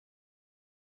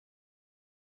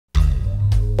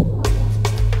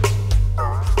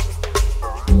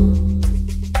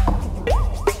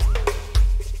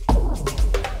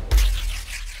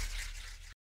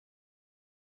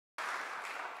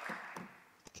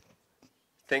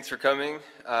Thanks for coming.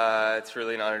 It's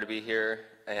really an honor to be here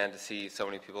and to see so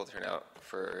many people turn out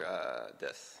for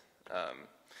this.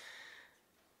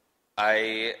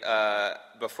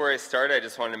 Before I start, I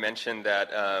just wanted to mention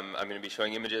that I'm going to be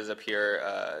showing images up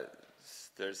here.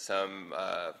 There's some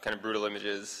kind of brutal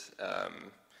images,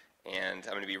 and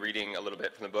I'm going to be reading a little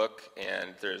bit from the book,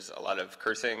 and there's a lot of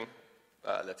cursing.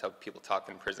 That's how people talk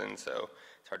in prison, so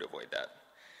it's hard to avoid that.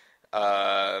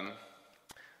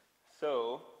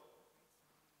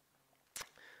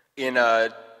 In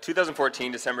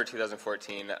 2014, December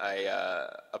 2014, I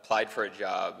applied for a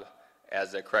job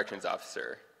as a corrections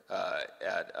officer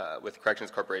with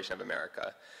Corrections Corporation of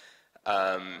America.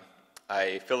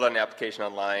 I filled out an application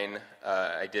online.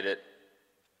 I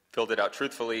filled it out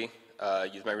truthfully,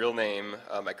 used my real name,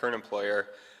 my current employer,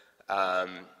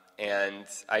 and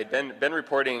I had been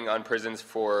reporting on prisons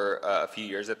for a few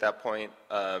years at that point,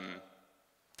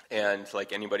 and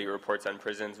like anybody who reports on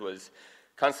prisons was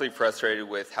constantly frustrated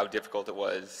with how difficult it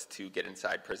was to get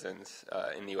inside prisons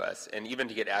in the U.S. and even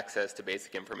to get access to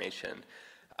basic information.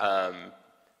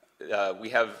 We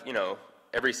have,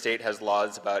 every state has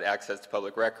laws about access to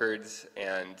public records,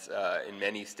 and in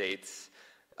many states,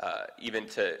 even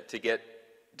to get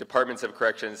departments of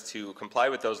corrections to comply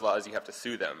with those laws, you have to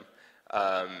sue them.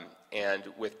 And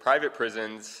with private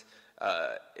prisons,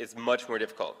 it's much more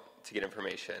difficult to get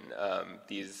information.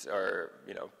 These are,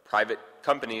 private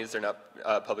companies. They're not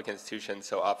public institutions.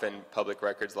 So often, public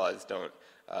records laws don't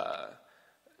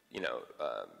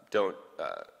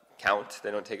count.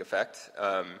 They don't take effect.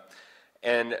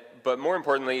 But more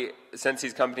importantly, since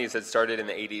these companies had started in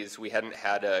the 80s, we hadn't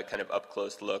had a kind of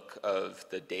up-close look of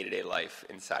the day-to-day life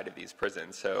inside of these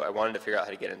prisons. So I wanted to figure out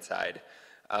how to get inside.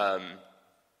 I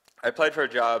applied for a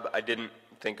job. I didn't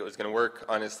think it was going to work,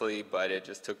 honestly, but it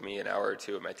just took me an hour or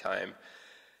two of my time.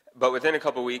 But within a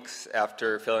couple weeks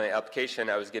after filling the application,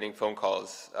 I was getting phone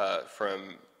calls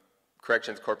from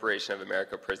Corrections Corporation of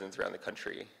America prisons around the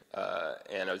country,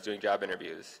 and I was doing job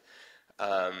interviews.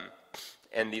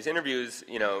 And these interviews,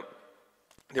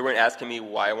 they weren't asking me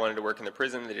why I wanted to work in the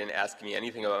prison. They didn't ask me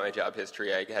anything about my job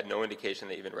history. I had no indication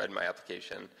they even read my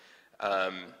application.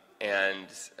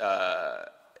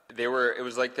 It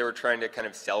was like they were trying to kind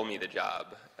of sell me the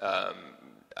job.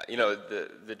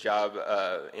 The job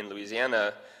in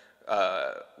Louisiana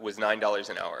was $9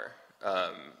 an hour.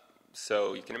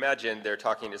 So you can imagine they're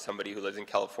talking to somebody who lives in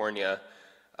California.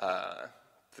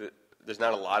 There's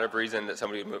not a lot of reason that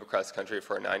somebody would move across the country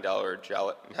for a $9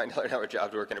 an hour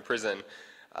job to work in a prison.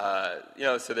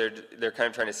 So they're kind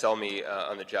of trying to sell me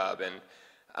on the job, and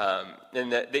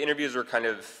the interviews were kind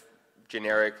of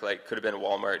generic, like could have been a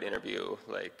Walmart interview,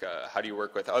 like how do you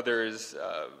work with others,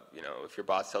 if your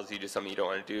boss tells you to do something you don't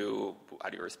want to do, how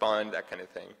do you respond, that kind of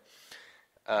thing.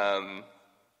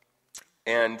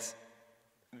 And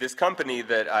this company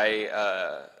that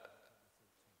I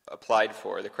applied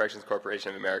for, the Corrections Corporation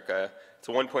of America, it's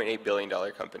a $1.8 billion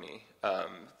company.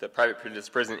 The private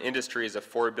prison industry is a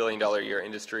 $4 billion a year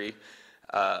industry.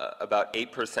 About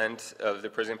 8% of the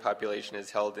prison population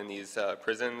is held in these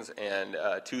prisons, and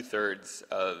 2/3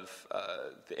 of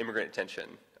the immigrant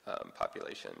detention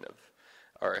population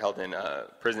are held in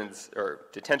prisons or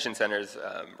detention centers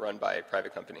run by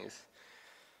private companies.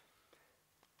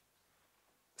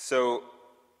 So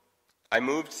I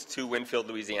moved to Winnfield,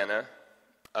 Louisiana.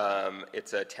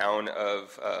 It's a town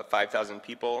of 5,000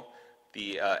 people.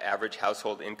 The average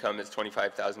household income is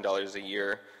 $25,000 a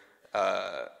year.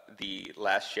 The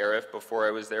last sheriff before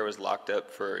I was there was locked up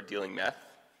for dealing meth.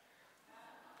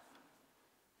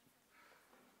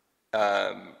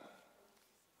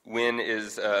 Wynn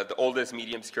is the oldest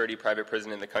medium security private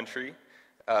prison in the country.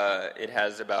 It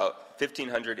has about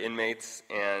 1,500 inmates,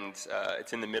 and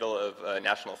it's in the middle of a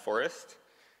national forest.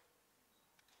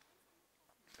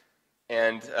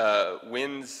 And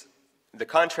the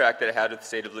contract that it had with the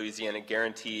state of Louisiana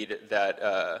guaranteed that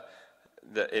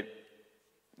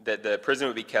that the prison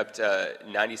would be kept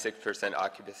 96%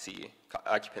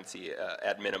 occupancy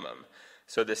at minimum.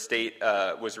 So the state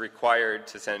was required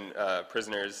to send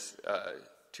prisoners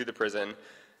to the prison,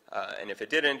 and if it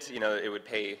didn't, it would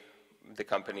pay the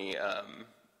company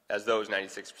as though it was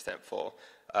 96% full.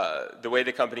 The way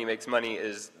the company makes money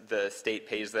is the state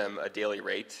pays them a daily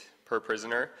rate per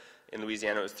prisoner. In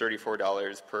Louisiana, it was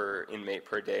 $34 per inmate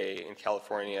per day. In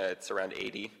California, it's around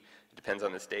 $80. It depends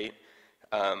on the state.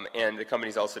 And the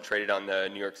company's also traded on the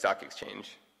New York Stock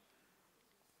Exchange.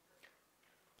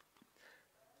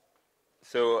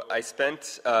 So I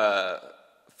spent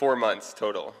 4 months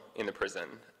total in the prison.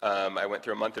 I went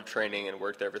through a month of training and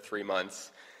worked there for 3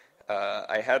 months.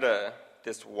 I had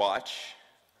this watch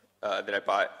that I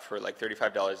bought for like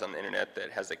 $35 on the internet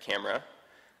that has a camera.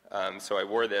 So I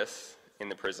wore this in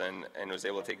the prison and was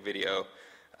able to take video.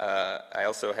 I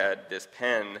also had this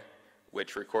pen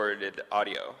which recorded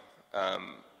audio.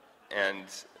 And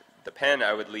the pen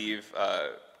I would leave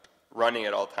running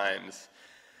at all times.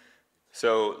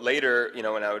 So later,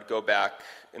 when I would go back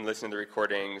and listen to the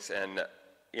recordings, and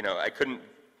I couldn't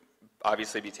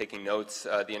obviously be taking notes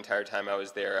the entire time I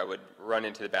was there. I would run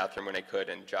into the bathroom when I could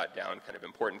and jot down kind of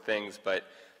important things, but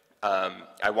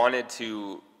I wanted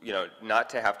to, not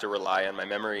to have to rely on my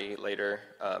memory later.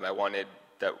 I wanted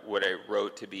that what I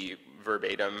wrote to be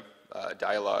verbatim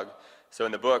dialogue. So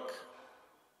in the book,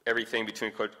 everything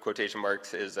between quotation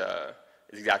marks is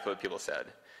exactly what people said.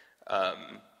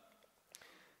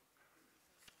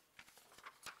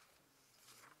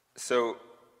 So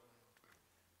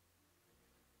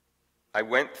I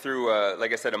went through,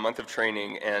 like I said, a month of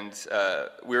training, and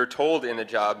we were told in the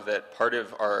job that part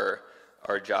of our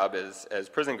job as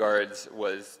prison guards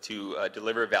was to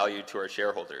deliver value to our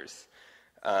shareholders.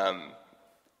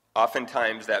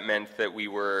 Oftentimes that meant that we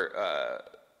were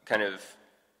kind of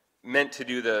meant to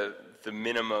do the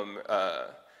minimum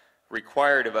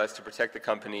required of us to protect the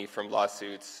company from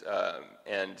lawsuits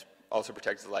and also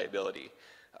protect its liability.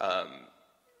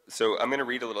 So I'm going to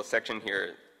read a little section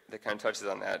here that kind of touches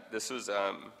on that. This was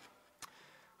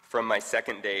from my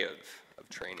second day of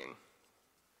training.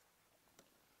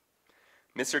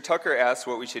 Mr. Tucker asks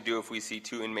what we should do if we see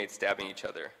two inmates stabbing each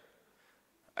other.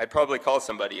 I'd probably call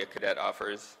somebody, a cadet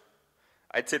offers.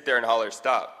 I'd sit there and holler,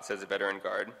 "Stop," says a veteran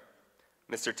guard.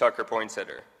 Mr. Tucker points at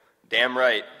her. "Damn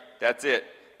right, that's it.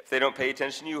 If they don't pay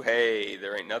attention to you, hey,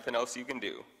 there ain't nothing else you can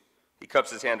do." He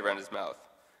cups his hand around his mouth.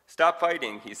 "Stop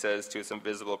fighting," he says to some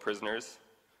visible prisoners.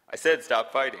 "I said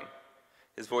stop fighting."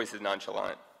 His voice is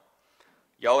nonchalant.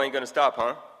 "Y'all ain't gonna stop,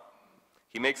 huh?"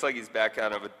 He makes like he's backing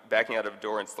out of a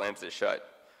door and slams it shut.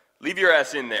 "Leave your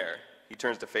ass in there." He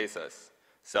turns to face us.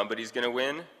 "Somebody's gonna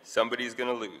win, somebody's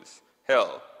gonna lose.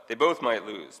 Hell, they both might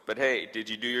lose, but hey, did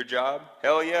you do your job?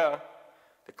 Hell yeah."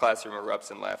 The classroom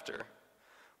erupts in laughter.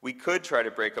 "We could try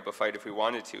to break up a fight if we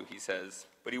wanted to," he says,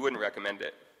 but he wouldn't recommend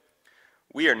it.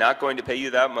 "We are not going to pay you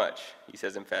that much," he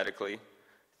says emphatically.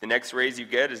 "The next raise you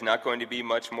get is not going to be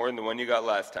much more than the one you got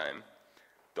last time.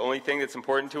 The only thing that's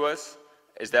important to us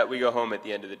is that we go home at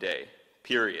the end of the day,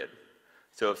 period.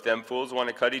 So if them fools want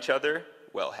to cut each other,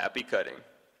 well, happy cutting."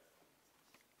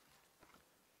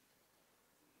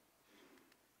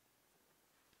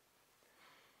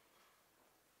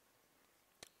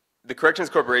 The Corrections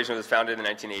Corporation was founded in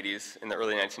the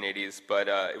early 1980s, but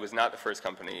it was not the first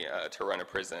company to run a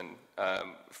prison.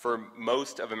 For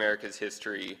most of America's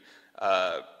history,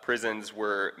 prisons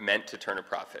were meant to turn a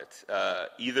profit,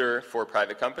 either for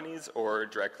private companies or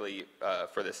directly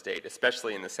for the state,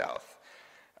 especially in the South.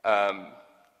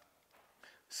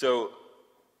 So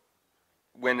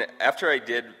after I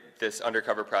did this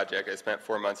Undercover project, I spent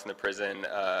 4 months in the prison.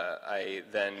 I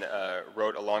then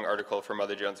wrote a long article for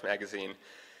Mother Jones magazine.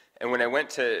 And when I went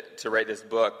to write this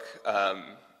book,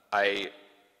 I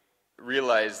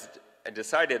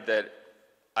decided that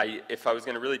if I was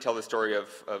going to really tell the story of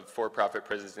for-profit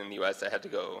prisons in the U.S., I had to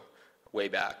go way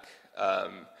back.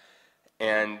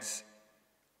 And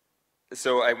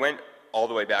so I went all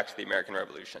the way back to the American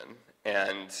Revolution.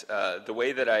 And the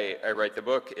way that I write the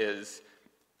book is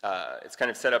it's kind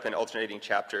of set up in alternating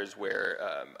chapters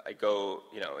where I go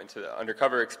into the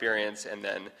undercover experience and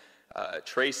then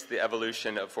trace the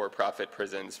evolution of for-profit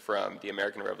prisons from the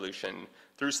American Revolution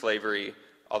through slavery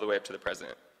all the way up to the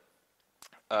present.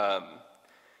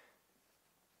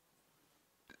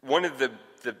 One of the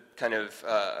kind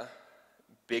of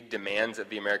big demands of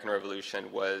the American Revolution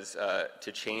was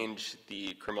to change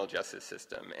the criminal justice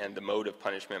system and the mode of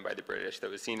punishment by the British that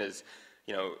was seen as,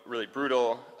 really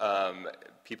brutal.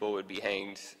 People would be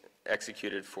hanged,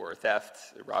 executed for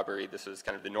theft, robbery. This was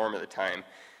kind of the norm at the time.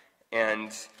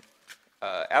 And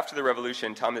after the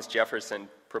Revolution, Thomas Jefferson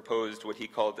proposed what he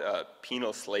called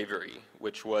penal slavery,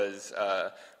 which was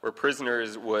where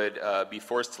prisoners would be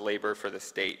forced to labor for the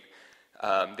state.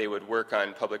 They would work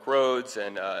on public roads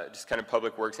and just kind of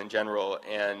public works in general,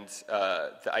 and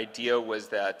the idea was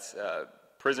that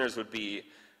prisoners would be,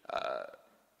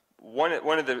 one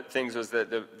of the things was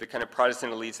that the kind of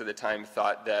Protestant elites at the time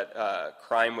thought that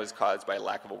crime was caused by a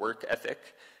lack of a work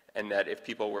ethic, and that if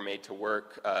people were made to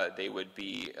work, they would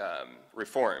be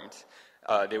reformed.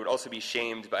 They would also be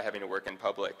shamed by having to work in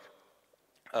public.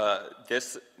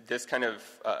 This kind of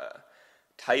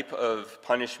type of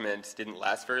punishment didn't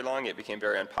last very long. It became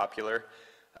very unpopular.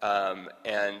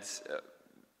 And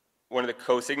one of the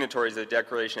co-signatories of the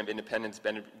Declaration of Independence,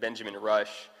 Benjamin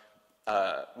Rush,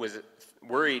 was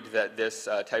worried that this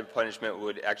type of punishment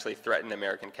would actually threaten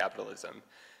American capitalism.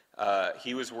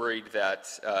 He was worried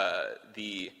that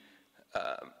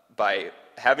by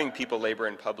having people labor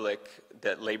in public,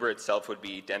 that labor itself would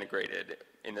be denigrated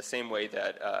in the same way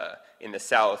that in the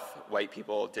South, white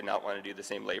people did not want to do the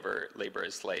same labor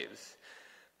as slaves.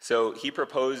 So he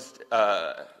proposed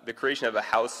the creation of a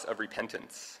house of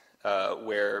repentance,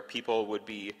 where people would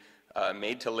be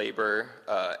made to labor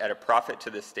at a profit to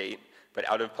the state, but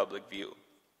out of public view.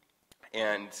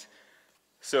 And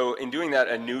so in doing that,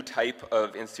 a new type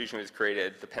of institution was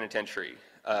created, the penitentiary,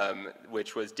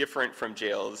 which was different from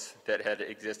jails that had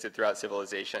existed throughout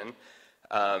civilization.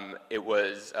 It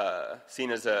was seen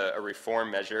as a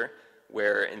reform measure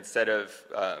where instead of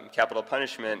capital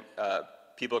punishment,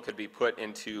 people could be put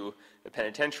into the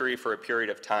penitentiary for a period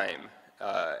of time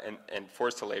and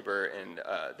forced to labor and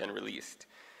then released.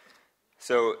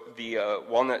 So the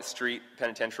Walnut Street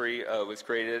Penitentiary was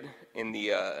created in the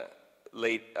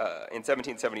in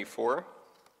 1774.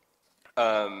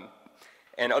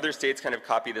 And other states kind of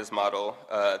copied this model.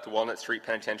 The Walnut Street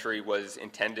Penitentiary was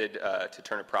intended to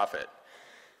turn a profit.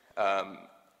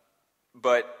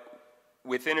 But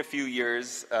within a few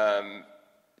years,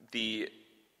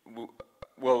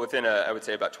 within I would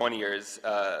say about 20 years,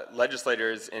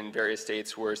 legislators in various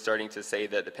states were starting to say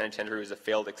that the penitentiary was a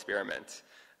failed experiment.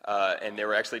 And they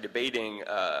were actually debating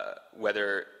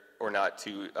whether or not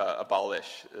to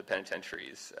abolish the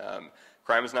penitentiaries.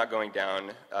 Crime was not going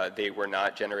down. They were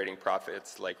not generating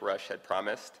profits like Rush had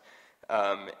promised.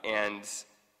 And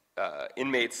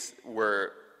inmates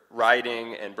were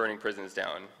rioting and burning prisons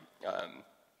down.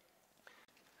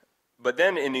 But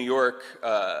then in New York,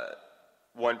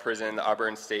 one prison, the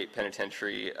Auburn State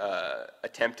Penitentiary,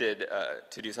 attempted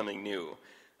to do something new.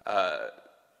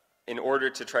 In order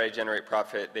to try to generate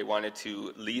profit, they wanted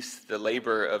to lease the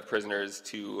labor of prisoners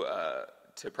to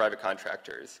private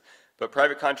contractors. But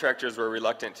private contractors were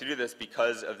reluctant to do this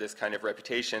because of this kind of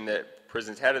reputation that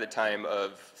prisons had at the time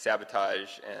of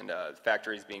sabotage and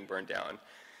factories being burned down.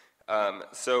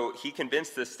 So he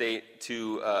convinced the state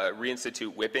to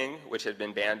reinstitute whipping, which had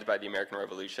been banned by the American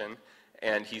Revolution.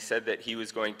 And he said that he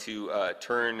was going to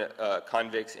turn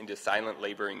convicts into silent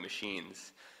laboring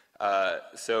machines.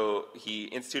 So he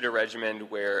instituted a regimen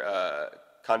where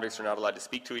convicts were not allowed to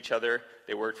speak to each other.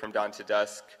 They worked from dawn to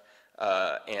dusk,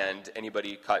 and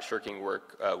anybody caught shirking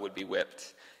work would be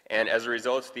whipped. And as a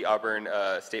result, the Auburn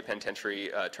State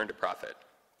Penitentiary turned a profit.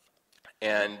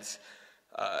 And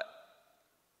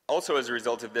also as a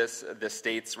result of this, the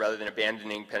states, rather than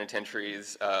abandoning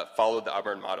penitentiaries, followed the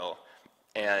Auburn model.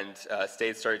 And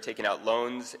states started taking out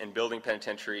loans and building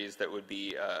penitentiaries that would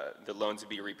be, the loans would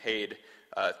be repaid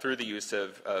through the use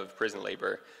of prison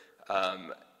labor.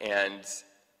 And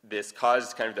this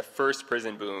caused kind of the first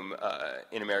prison boom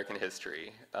in American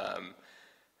history.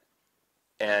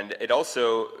 And it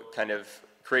also kind of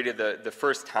created the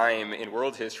first time in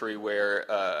world history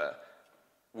where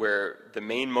the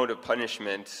main mode of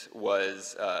punishment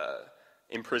was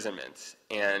imprisonment.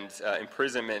 And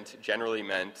imprisonment generally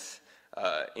meant,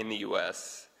 in the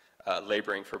U.S.,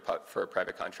 laboring for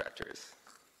private contractors.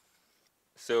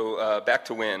 So back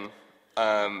to Winn.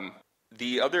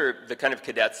 The kind of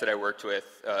cadets that I worked with,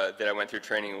 that I went through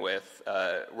training with,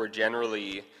 were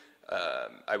generally,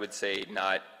 I would say,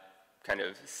 not kind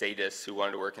of sadists who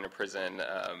wanted to work in a prison,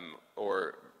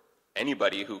 or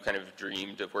anybody who kind of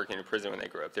dreamed of working in a prison when they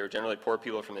grew up. They were generally poor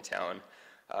people from the town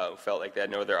who felt like they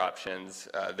had no other options.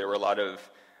 There were a lot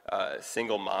of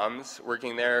single moms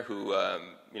working there who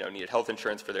needed health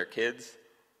insurance for their kids.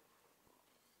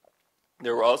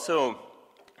 There were also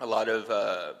a lot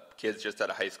of kids just out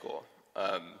of high school.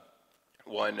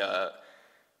 One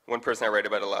person I write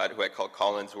about a lot, who I call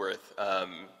Collinsworth,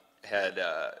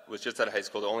 was just out of high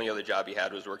school. The only other job he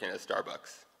had was working at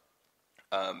Starbucks.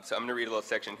 So I'm going to read a little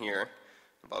section here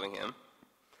involving him.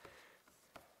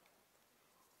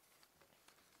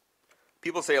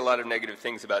 People say a lot of negative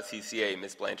things about CCA,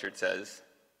 Ms. Blanchard says.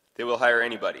 They will hire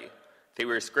anybody. They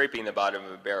were scraping the bottom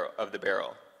of the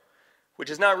barrel. Which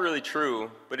is not really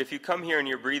true, but if you come here and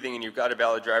you're breathing and you've got a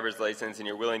valid driver's license and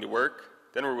you're willing to work,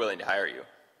 then we're willing to hire you.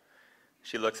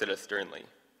 She looks at us sternly.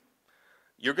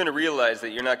 You're going to realize that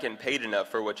you're not getting paid enough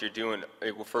for what you're doing,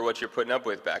 for what you're putting up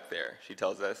with back there, she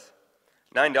tells us.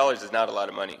 $9 is not a lot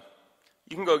of money.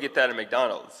 You can go get that at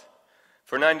McDonald's.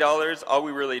 For $9, all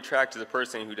we really attract is a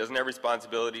person who doesn't have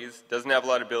responsibilities, doesn't have a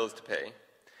lot of bills to pay.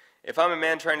 If I'm a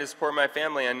man trying to support my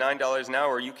family on $9 an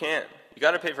hour, you can't. You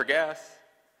got to pay for gas.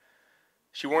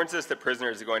 She warns us that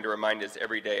prisoners are going to remind us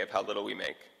every day of how little we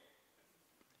make.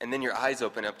 And then your eyes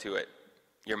open up to it.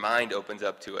 Your mind opens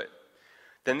up to it.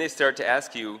 Then they start to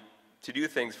ask you to do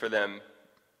things for them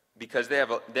because they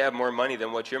have more money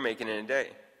than what you're making in a day.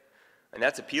 And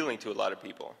that's appealing to a lot of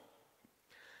people.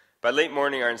 By late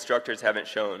morning, our instructors haven't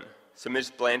shown, so Miss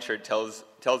Blanchard tells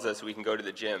us we can go to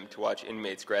the gym to watch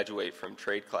inmates graduate from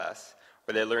trade class,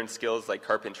 where they learn skills like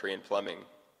carpentry and plumbing.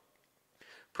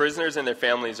 Prisoners and their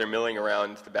families are milling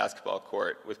around the basketball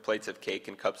court with plates of cake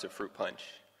and cups of fruit punch.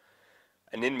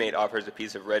 An inmate offers a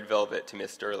piece of red velvet to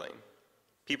Miss Sterling.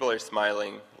 People are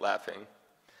smiling, laughing.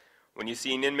 When you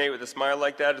see an inmate with a smile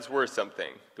like that, it's worth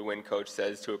something, the Winn coach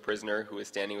says to a prisoner who is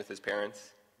standing with his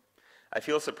parents. I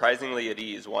feel surprisingly at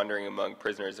ease wandering among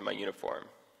prisoners in my uniform.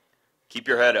 Keep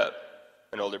your head up,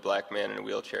 an older black man in a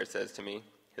wheelchair says to me.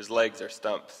 His legs are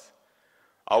stumps.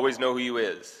 Always know who you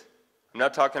is. I'm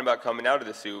not talking about coming out of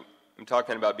the suit. I'm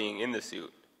talking about being in the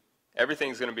suit.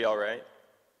 Everything's going to be all right.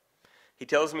 He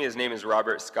tells me his name is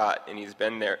Robert Scott, and he's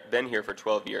been here for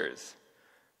 12 years.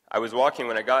 I was walking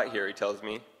when I got here, he tells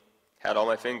me. Had all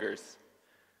my fingers.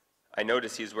 I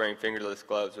notice he's wearing fingerless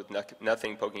gloves with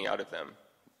nothing poking out of them.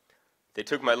 They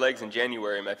took my legs in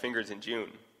January and my fingers in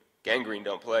June. Gangrene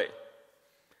don't play.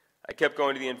 I kept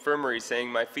going to the infirmary saying,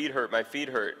 my feet hurt, my feet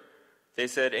hurt. They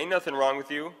said, ain't nothing wrong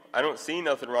with you. I don't see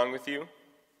nothing wrong with you.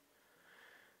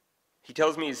 He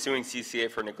tells me he's suing CCA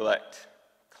for neglect,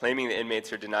 claiming the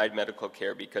inmates are denied medical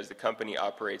care because the company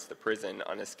operates the prison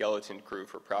on a skeleton crew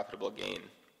for profitable gain.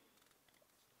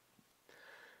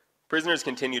 Prisoners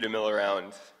continue to mill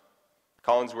around.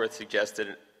 Collinsworth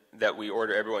suggested that we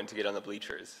order everyone to get on the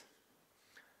bleachers.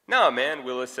 No, man,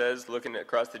 Willis says, looking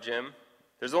across the gym.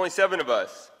 There's only 7 of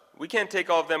us. We can't take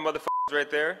all of them motherfuckers right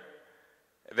there.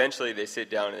 Eventually, they sit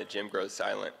down and the gym grows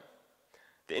silent.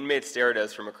 The inmates stare at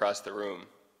us from across the room.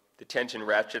 The tension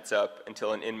ratchets up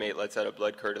until an inmate lets out a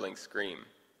blood-curdling scream.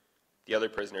 The other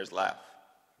prisoners laugh.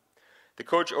 The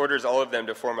coach orders all of them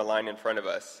to form a line in front of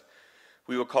us.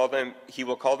 He will call them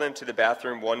to the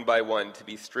bathroom one by one to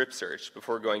be strip searched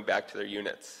before going back to their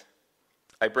units.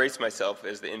 I brace myself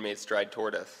as the inmates stride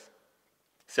toward us.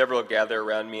 Several gather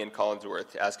around me and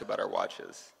Collinsworth to ask about our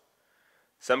watches.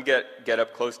 Some get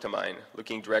up close to mine,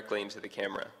 looking directly into the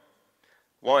camera.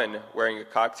 One, wearing a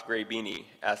cocked gray beanie,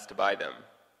 asks to buy them.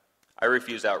 I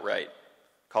refuse outright.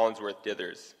 Collinsworth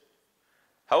dithers.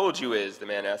 How old you is, the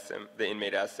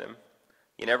inmate asks him.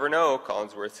 You never know,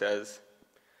 Collinsworth says.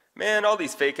 Man, all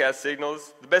these fake-ass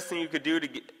signals, the best thing you could do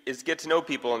is get to know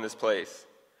people in this place.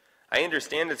 I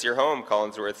understand it's your home,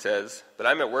 Collinsworth says, but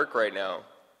I'm at work right now.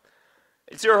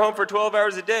 It's your home for 12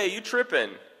 hours a day, you tripping.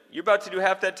 You're about to do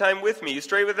half that time with me, you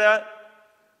straight with that?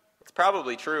 It's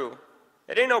probably true.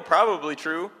 It ain't no probably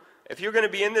true. If you're going to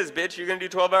be in this bitch, you're going to do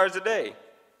 12 hours a day.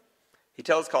 He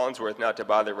tells Collinsworth not to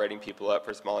bother writing people up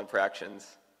for small infractions.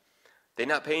 They're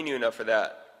not paying you enough for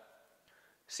that.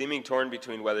 Seeming torn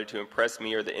between whether to impress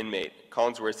me or the inmate,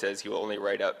 Collinsworth says he will only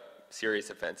write up serious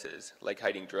offenses, like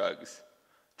hiding drugs.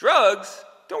 Drugs?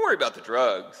 Don't worry about the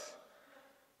drugs.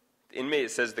 The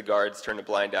inmate says the guards turn a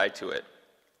blind eye to it.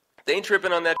 They ain't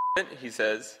tripping on that shit, he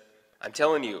says. I'm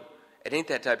telling you, it ain't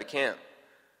that type of camp.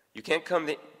 You can't come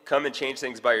and change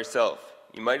things by yourself.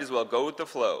 You might as well go with the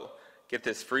flow. Get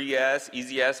this free-ass,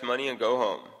 easy-ass money and go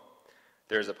home.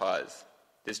 There's a pause.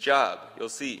 This job, you'll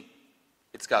see,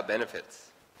 it's got benefits.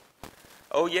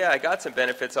 Oh yeah, I got some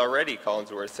benefits already,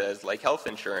 Collinsworth says, like health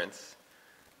insurance.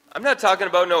 I'm not talking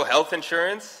about no health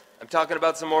insurance. I'm talking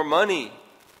about some more money.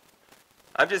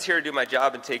 I'm just here to do my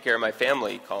job and take care of my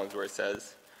family, Collinsworth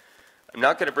says. I'm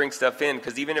not going to bring stuff in,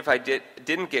 because even if I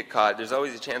didn't get caught, there's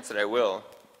always a chance that I will.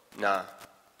 Nah,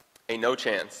 ain't no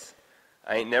chance.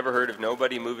 I ain't never heard of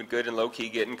nobody moving good and low-key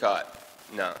getting caught.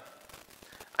 Nah.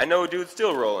 I know a dude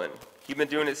still rolling. He's been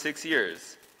doing it 6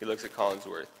 years. He looks at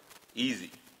Collinsworth.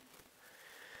 Easy.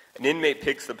 An inmate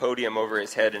picks the podium over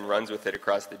his head and runs with it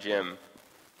across the gym.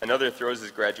 Another throws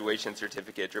his graduation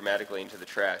certificate dramatically into the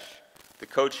trash. The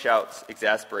coach shouts,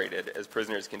 exasperated, as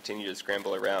prisoners continue to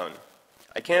scramble around.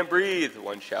 I can't breathe,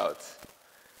 one shouts.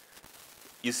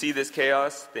 You see this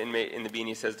chaos? The inmate in the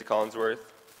beanie says to Collinsworth.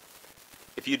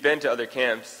 If you'd been to other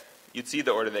camps, you'd see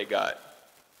the order they got.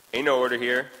 Ain't no order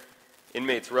here.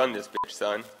 Inmates run this bitch,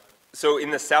 son. So in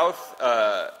the South,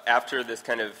 after this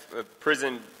kind of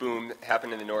prison boom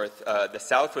happened in the North, the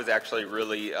South was actually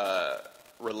really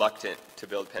reluctant to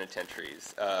build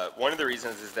penitentiaries. One of the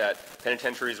reasons is that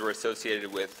penitentiaries were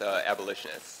associated with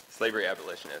abolitionists, slavery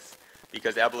abolitionists,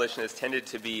 because abolitionists tended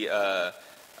to be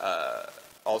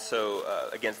also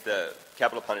against the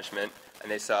capital punishment, and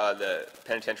they saw the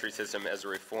penitentiary system as a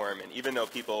reform. And even though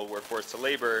people were forced to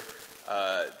labor,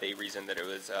 they reasoned that it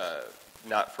was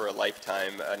not for a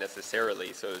lifetime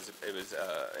necessarily, so it was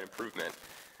an improvement.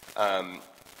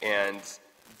 And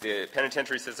the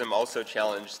penitentiary system also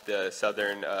challenged the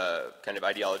Southern kind of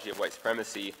ideology of white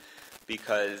supremacy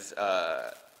because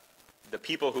the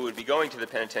people who would be going to the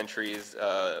penitentiaries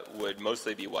would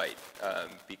mostly be white,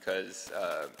 because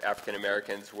African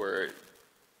Americans were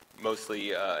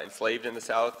mostly enslaved in the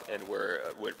South and were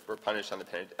punished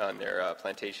on their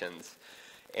plantations.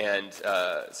 And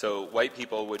so white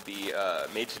people would be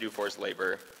made to do forced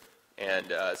labor, and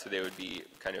so they would be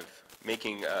kind of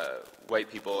making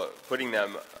white people, putting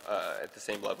them at the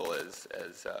same level as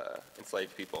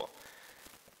enslaved people.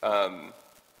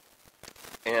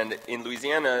 And in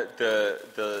Louisiana,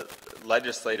 the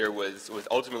legislator was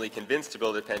ultimately convinced to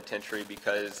build a penitentiary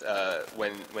because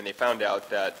when they found out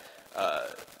that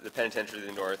the penitentiaries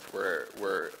in the North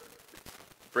were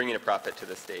bringing a profit to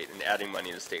the state and adding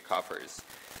money to state coffers.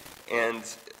 And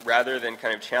rather than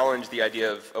kind of challenge the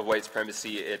idea of white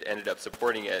supremacy, it ended up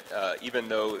supporting it. Even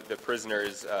though the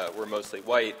prisoners were mostly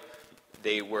white,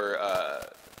 they were,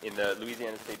 in the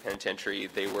Louisiana State Penitentiary,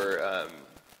 they were,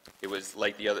 it was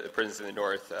like the other prisons in the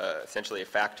North, essentially a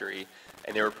factory,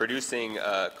 and they were producing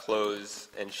clothes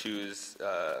and shoes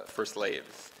for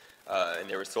slaves. And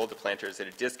they were sold to planters at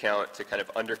a discount to kind of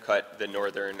undercut the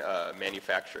northern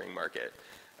manufacturing market.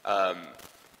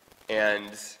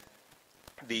 And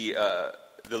the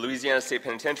Louisiana State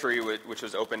Penitentiary, which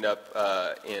was opened up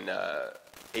in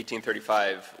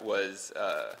 1835, was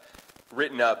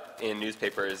written up in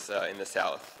newspapers in the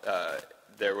South.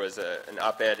 There was an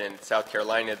op-ed in South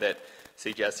Carolina that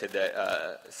suggested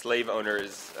that slave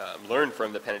owners learned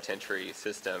from the penitentiary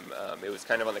system. It was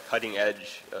kind of on the cutting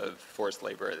edge of forced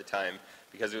labor at the time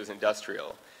because it was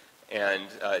industrial. And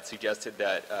it suggested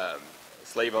that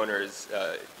slave owners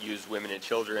used women and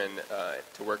children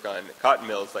to work on cotton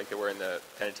mills like they were in the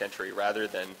penitentiary rather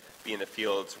than be in the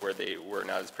fields where they were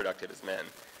not as productive as men.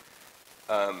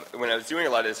 When I was doing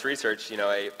a lot of this research,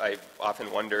 I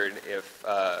often wondered if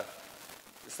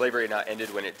slavery had not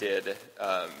ended when it did,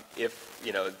 if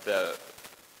the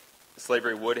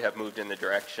slavery would have moved in the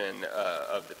direction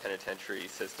of the penitentiary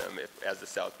system as the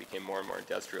South became more and more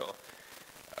industrial.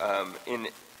 In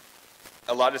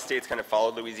a lot of states kind of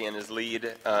followed Louisiana's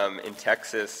lead. In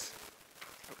Texas,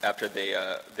 after they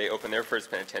opened their first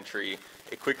penitentiary,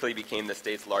 it quickly became the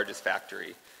state's largest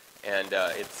factory, and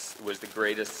it was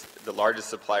the largest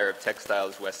supplier of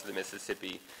textiles west of the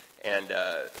Mississippi. And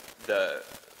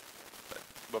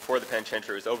before the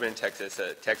penitentiary was opened in Texas,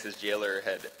 a Texas jailer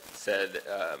had said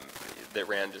that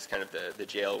ran just kind of the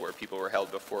jail where people were held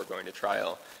before going to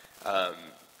trial.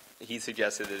 He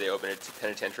suggested that they open a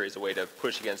penitentiary as a way to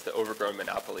push against the overgrown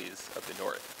monopolies of the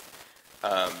North.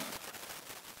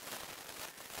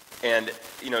 And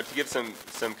to give some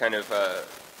kind of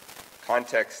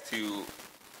context to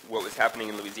what was happening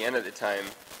in Louisiana at the time,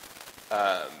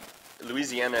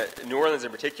 New Orleans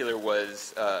in particular,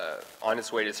 was on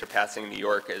its way to surpassing New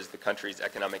York as the country's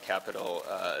economic capital.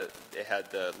 It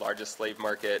had the largest slave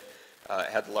market.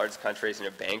 It had the largest concentration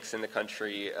of banks in the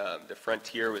country. The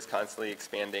frontier was constantly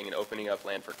expanding and opening up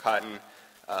land for cotton.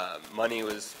 Money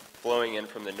was flowing in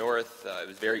from the north. It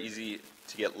was very easy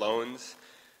to get loans.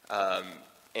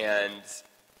 And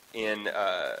in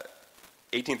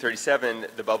 1837,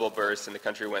 the bubble burst and the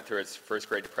country went through its first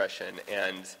Great Depression.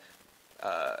 And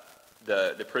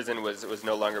the prison was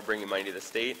no longer bringing money to the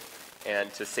state.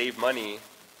 And to save money,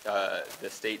 the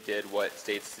state did what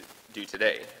states do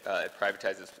today. It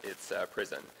privatizes its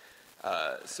prison.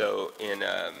 So in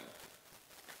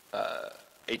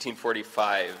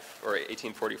 1845 or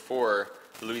 1844,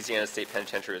 the Louisiana State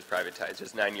Penitentiary was privatized,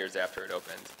 just 9 years after it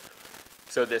opened.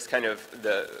 So this kind of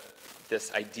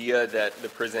this idea that the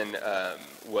prison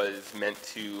was meant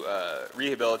to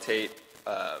rehabilitate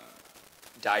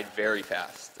died very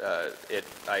fast.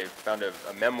 I found a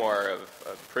memoir of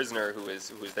a prisoner who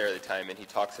was there at the time, and he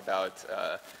talks about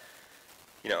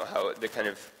how the kind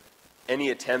of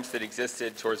any attempts that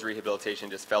existed towards rehabilitation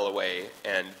just fell away,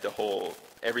 and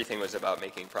everything was about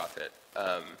making profit.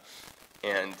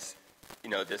 And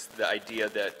the idea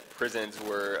that prisons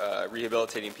were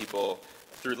rehabilitating people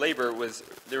through labor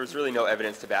there was really no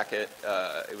evidence to back it.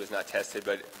 It was not tested,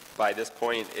 but by this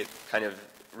point, it kind of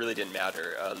really didn't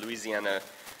matter. Louisiana,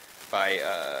 by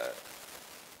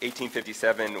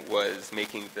 1857, was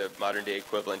making the modern-day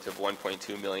equivalent of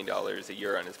 $1.2 million a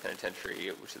year on its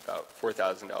penitentiary, which is about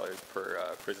 $4,000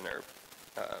 per prisoner.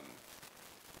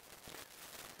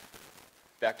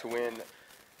 Back to Wynn.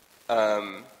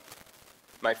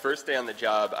 My first day on the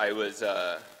job, I was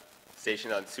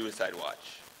stationed on suicide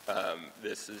watch.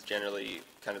 This is generally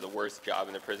kind of the worst job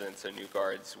in the prison, so new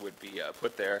guards would be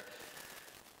put there.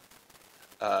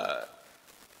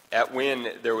 At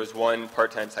Wynn, there was one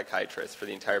part-time psychiatrist for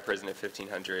the entire prison of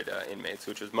 1,500 inmates,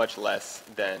 which was much less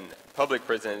than public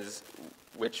prisons,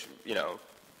 which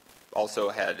also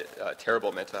had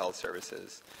terrible mental health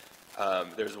services.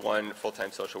 There's one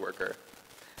full-time social worker.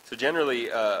 So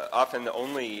generally, often the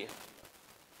only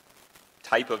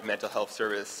type of mental health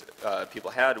service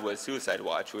people had was suicide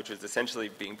watch, which was essentially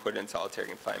being put in solitary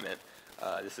confinement.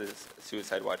 This is a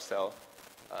suicide watch cell.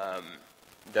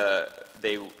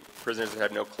 Prisoners would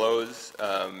have no clothes,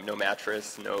 no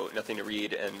mattress, nothing to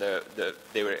read, and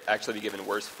they would actually be given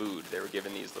worse food. They were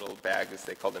given these little bags,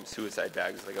 they called them suicide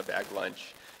bags, like a bag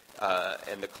lunch,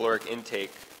 and the caloric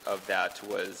intake of that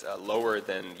was lower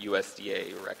than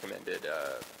USDA recommended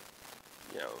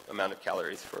amount of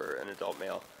calories for an adult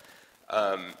male.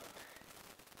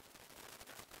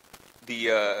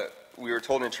 We were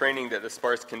told in training that the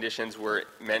sparse conditions were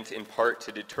meant in part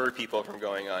to deter people from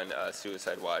going on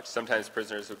suicide watch. Sometimes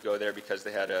prisoners would go there because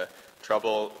they had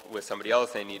trouble with somebody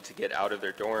else. They need to get out of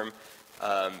their dorm.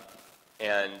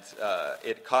 And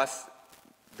it costs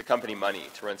the company money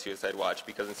to run suicide watch,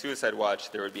 because in suicide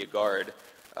watch there would be a guard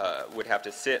would have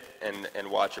to sit and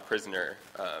watch a prisoner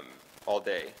all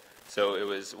day. So it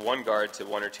was one guard to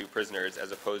one or two prisoners,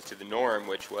 as opposed to the norm,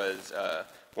 which was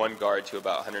one guard to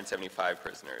about 175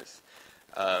 prisoners.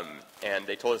 And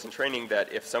they told us in training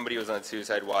that if somebody was on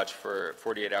suicide watch for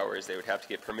 48 hours, they would have to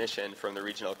get permission from the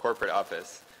regional corporate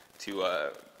office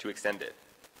to extend it.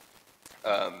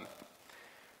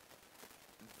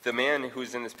 The man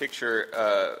who's in this picture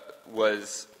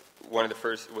was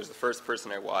the first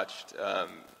person I watched.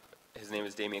 His name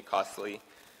is Damien Costley.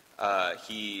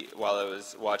 While I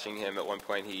was watching him, at one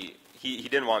point he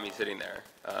didn't want me sitting there.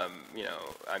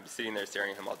 I'm sitting there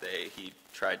staring at him all day. He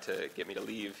tried to get me to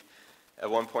leave. At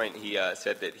one point, he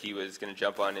said that he was going to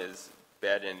jump on his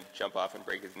bed and jump off and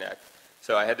break his neck.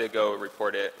 So I had to go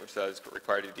report it, which I was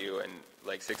required to do. And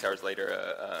like 6 hours later,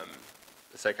 a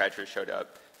psychiatrist showed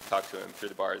up, talked to him through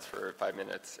the bars for 5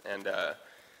 minutes, and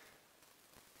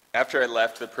after I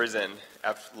left the prison,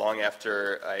 long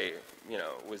after I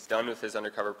was done with his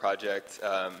Undercover project,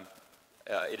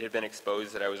 it had been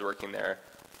exposed that I was working there.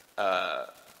 A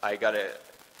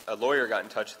lawyer got in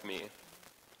touch with me,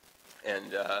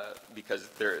 and because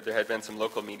there had been some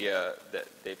local media that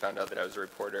they found out that I was a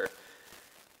reporter,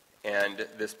 and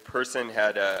this person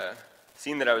had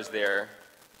seen that I was there,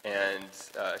 and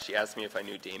she asked me if I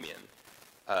knew Damien.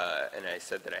 And I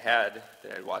said that I had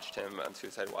watched him on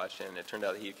Suicide Watch, and it turned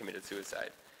out that he had committed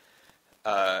suicide.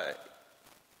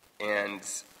 And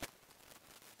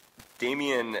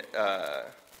Damien,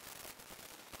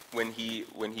 when he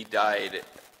died,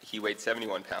 he weighed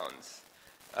 71 pounds.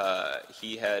 I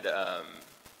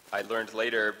learned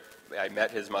later, I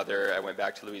met his mother, I went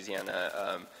back to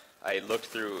Louisiana,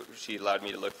 she allowed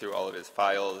me to look through all of his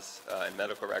files and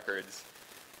medical records,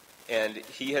 and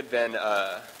he had been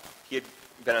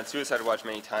on suicide watch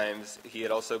many times. He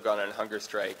had also gone on hunger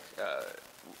strike,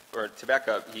 or to back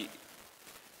up, he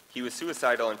was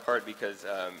suicidal in part because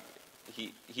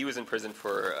he was in prison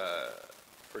for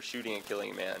shooting and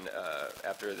killing a man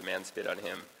after the man spit on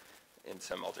him in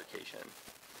some altercation.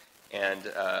 And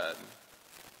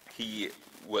he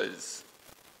was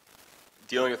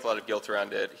dealing with a lot of guilt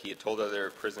around it. He had told other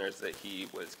prisoners that he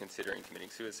was considering committing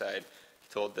suicide. He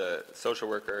told the social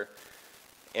worker,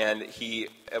 and he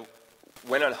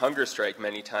went on hunger strike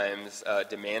many times,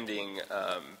 demanding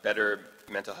better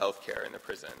mental health care in the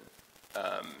prison.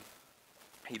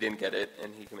 He didn't get it,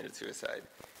 and he committed suicide.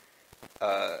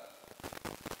 I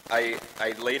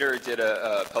later did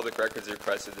a public records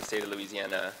request to the state of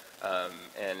Louisiana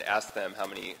and asked them how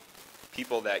many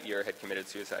people that year had committed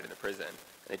suicide in the prison,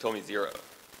 and they told me 0.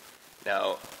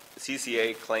 Now,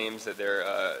 CCA claims that their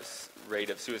rate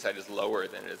of suicide is lower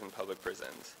than it is in public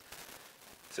prisons.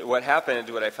 So what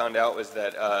I found out was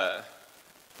that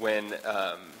when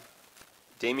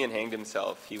Damien hanged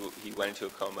himself, he went into a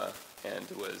coma and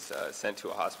was sent to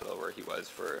a hospital where he was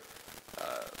for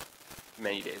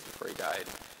many days before he died.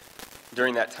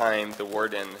 During that time, the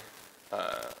warden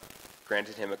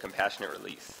granted him a compassionate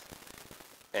release.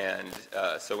 And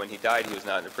so when he died, he was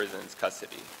not in the prison's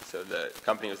custody. So the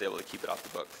company was able to keep it off the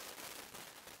books.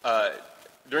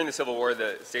 During the Civil War,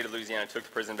 the state of Louisiana took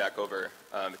the prison back over.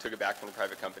 It took it back from the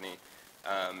private company,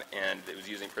 and it was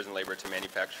using prison labor to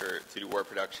do war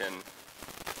production.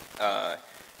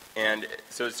 And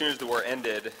so as soon as the war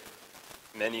ended,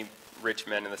 many rich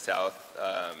men in the South,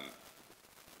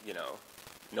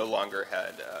 no longer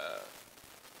had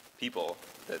people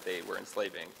that they were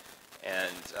enslaving,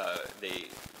 and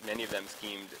many of them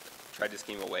tried to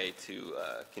scheme a way to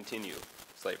continue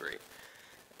slavery.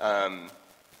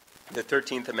 The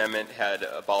 13th Amendment had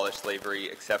abolished slavery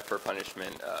except for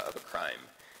punishment of a crime.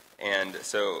 And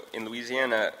so in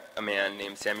Louisiana, a man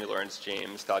named Samuel Lawrence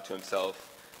James thought to himself,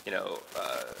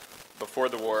 before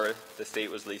the war, the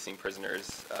state was leasing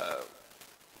prisoners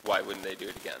why wouldn't they do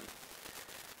it again?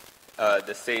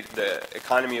 The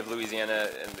economy of Louisiana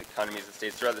and the economies of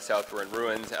states throughout the South were in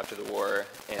ruins after the war,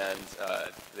 and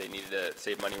they needed to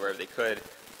save money wherever they could.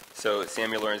 So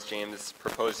Samuel Lawrence James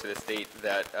proposed to the state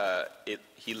that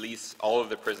he lease all of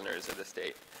the prisoners of the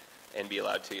state and be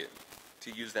allowed to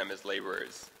use them as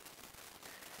laborers.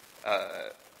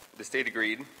 The state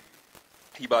agreed.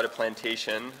 He bought a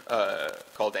plantation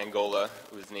called Angola.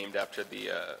 It was named after the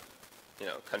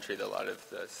country that a lot of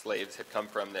the slaves had come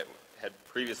from that had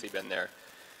previously been there.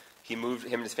 Him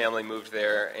and his family moved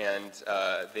there, and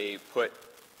they put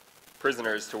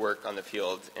prisoners to work on the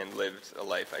field and lived a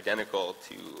life identical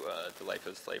to the life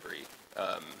of slavery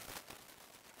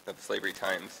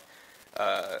times.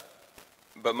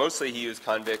 But mostly he used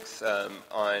convicts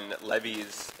on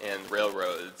levees and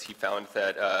railroads. He found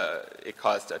that it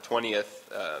cost a 20th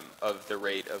of the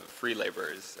rate of free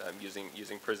laborers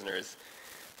using prisoners.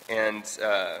 And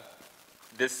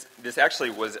this actually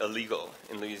was illegal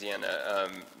in Louisiana.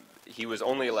 He was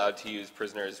only allowed to use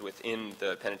prisoners within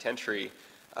the penitentiary,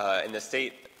 and the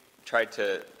state tried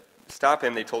to stop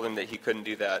him. They told him that he couldn't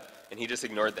do that, and he just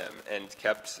ignored them and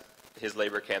kept his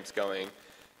labor camps going.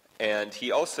 And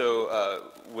he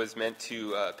also was meant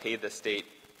to pay the state,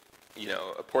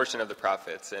 a portion of the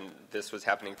profits, and this was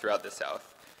happening throughout the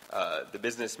South. The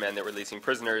businessmen that were leasing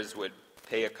prisoners would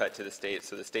pay a cut to the state,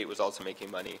 so the state was also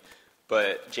making money.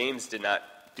 But James did not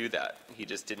do that. He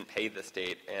just didn't pay the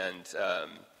state, and the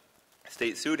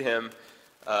state sued him,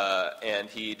 and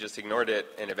he just ignored it,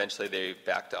 and eventually they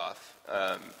backed off.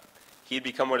 He had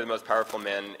become one of the most powerful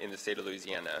men in the state of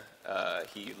Louisiana.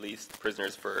 He leased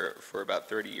prisoners for about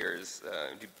 30 years.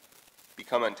 He'd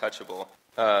become untouchable.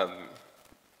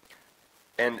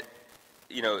 And,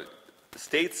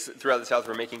 states throughout the South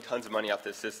were making tons of money off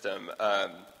this system.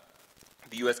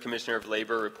 The U.S. Commissioner of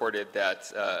Labor reported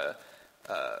that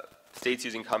states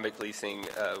using convict leasing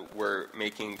were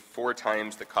making 4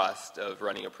 times the cost of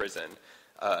running a prison.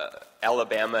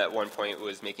 Alabama at one point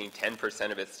was making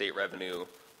 10% of its state revenue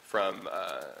from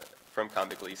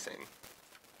convict leasing.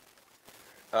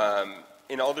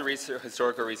 In all the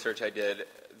historical research I did,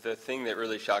 the thing that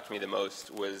really shocked me the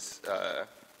most was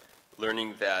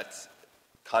learning that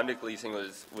convict leasing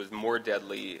was more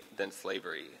deadly than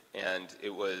slavery, and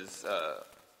it was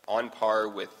on par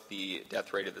with the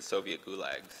death rate of the Soviet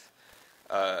gulags.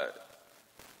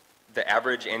 The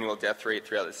average annual death rate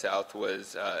throughout the South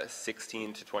was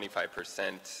 16 to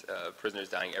 25% prisoners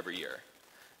dying every year.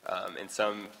 In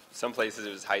some places, it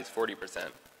was as high as 40%.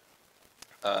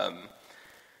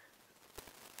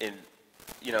 In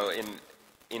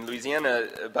Louisiana,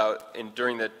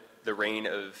 during the reign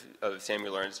of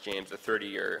Samuel Lawrence James, the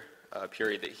 30-year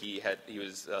period that he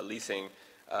was leasing,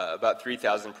 about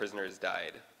 3,000 prisoners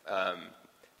died.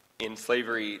 In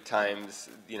slavery times,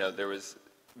 there was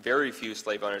very few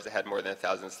slave owners that had more than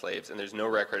 1,000 slaves, and there's no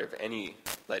record of any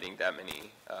letting that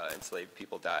many enslaved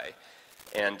people die.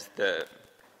 And the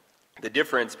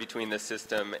difference between the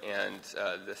system and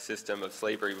the system of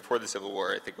slavery before the Civil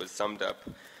War, I think, was summed up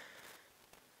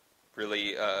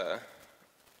really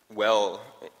well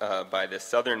by this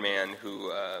Southern man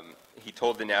who he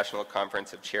told the National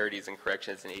Conference of Charities and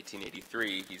Corrections in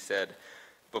 1883. He said,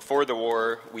 "Before the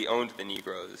war, we owned the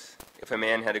Negroes. If a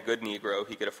man had a good Negro,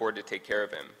 he could afford to take care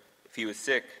of him. If he was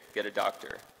sick, get a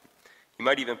doctor. He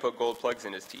might even put gold plugs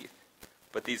in his teeth.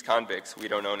 But these convicts, we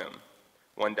don't own them.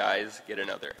 One dies, get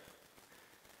another."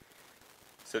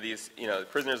 So these,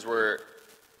 prisoners were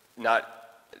not.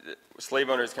 Slave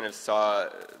owners kind of saw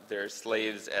their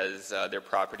slaves as their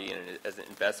property and as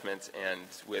investments, and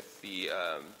with the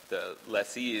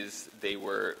lessees, they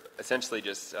were essentially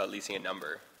just leasing a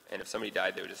number. And if somebody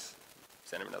died, they would just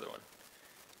send him another one.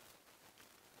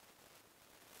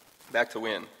 Back to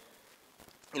Winn.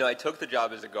 I took the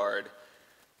job as a guard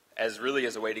as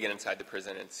a way to get inside the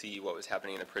prison and see what was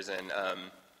happening in the prison.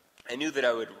 I knew that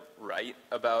I would write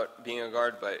about being a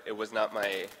guard, but it was not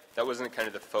that wasn't kind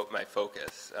of my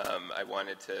focus. I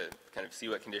wanted to kind of see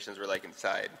what conditions were like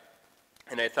inside.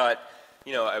 And I thought,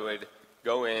 I would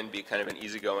go in, be kind of an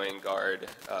easygoing guard,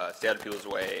 stay out of people's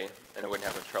way, and I wouldn't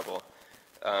have much trouble.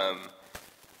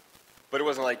 But it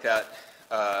wasn't like that.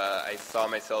 I saw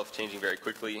myself changing very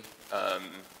quickly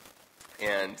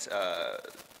and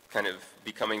kind of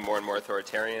becoming more and more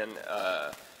authoritarian.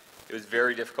 It was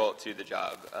very difficult to do the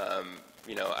job.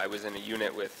 I was in a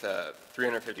unit with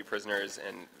 350 prisoners,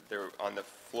 and on the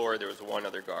floor there was one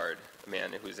other guard, a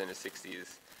man who was in his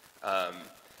 60s.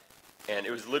 And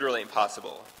it was literally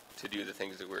impossible to do the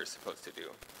things that we were supposed to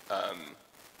do.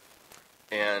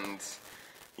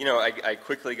 I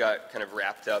quickly got kind of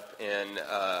wrapped up in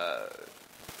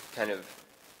kind of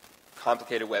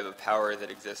complicated web of power that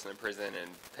exists in the prison and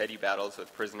petty battles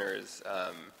with prisoners.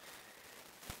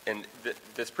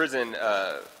 This prison,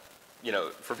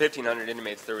 for 1,500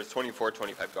 inmates, there was 24,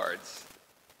 25 guards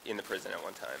in the prison at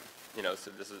one time. So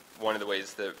this is one of the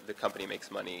ways the company makes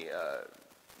money.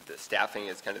 The staffing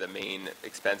is kind of the main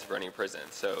expense of running a prison.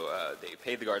 So they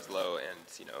paid the guards low and,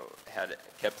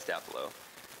 kept staff low.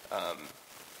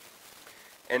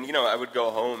 I would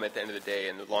go home at the end of the day,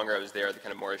 and the longer I was there, the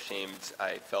kind of more ashamed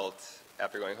I felt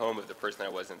after going home of the person I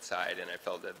was inside, and I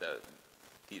felt that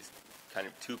these kind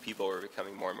of two people were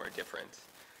becoming more and more different.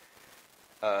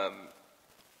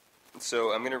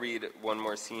 So I'm going to read one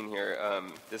more scene here.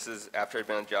 This is after I'd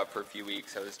been on the job for a few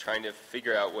weeks. I was trying to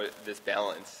figure out what this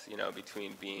balance,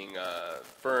 between being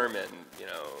firm and,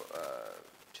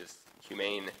 just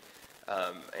humane.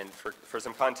 And for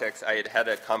some context, I had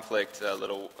a conflict a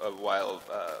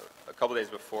couple days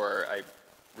before I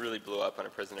really blew up on a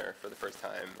prisoner for the first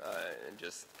time and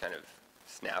just kind of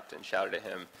snapped and shouted at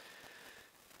him.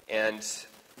 And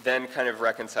then kind of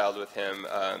reconciled with him.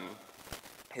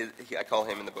 I call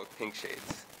him in the book Pink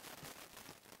Shades.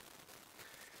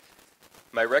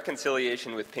 My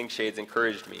reconciliation with Pink Shades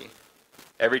encouraged me.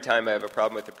 Every time I have a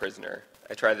problem with a prisoner,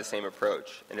 I try the same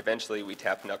approach, and eventually we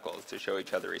tap knuckles to show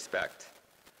each other respect.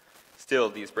 Still,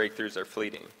 these breakthroughs are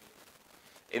fleeting.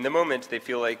 In the moment, they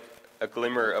feel like a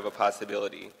glimmer of a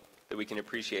possibility that we can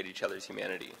appreciate each other's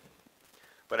humanity.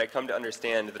 But I come to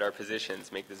understand that our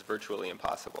positions make this virtually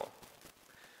impossible.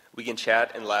 We can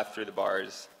chat and laugh through the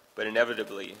bars, but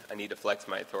inevitably, I need to flex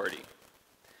my authority.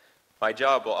 My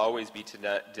job will always be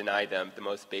to deny them the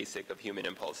most basic of human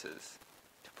impulses,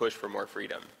 to push for more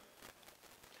freedom.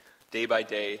 Day by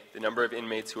day, the number of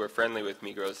inmates who are friendly with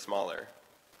me grows smaller.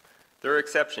 There are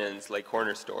exceptions, like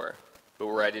Corner Store, but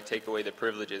were I to take away the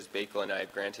privileges Bakel and I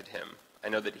have granted him, I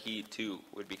know that he, too,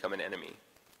 would become an enemy.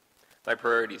 My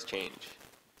priorities change.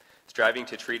 Striving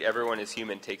to treat everyone as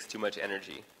human takes too much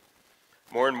energy.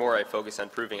 More and more, I focus on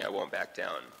proving I won't back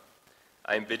down.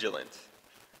 I am vigilant.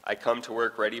 I come to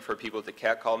work ready for people to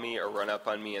catcall me or run up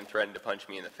on me and threaten to punch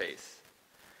me in the face.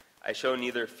 I show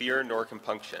neither fear nor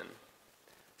compunction.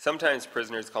 Sometimes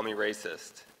prisoners call me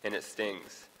racist, and it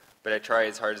stings, but I try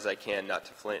as hard as I can not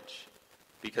to flinch,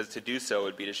 because to do so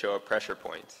would be to show a pressure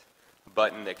point, a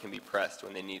button that can be pressed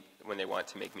when they want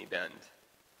to make me bend.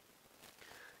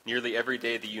 Nearly every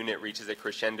day the unit reaches a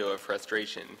crescendo of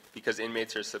frustration because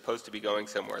inmates are supposed to be going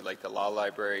somewhere like the law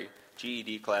library,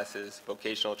 GED classes,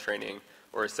 vocational training,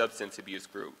 or a substance abuse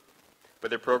group. But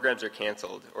their programs are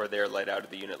canceled or they are let out of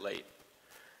the unit late.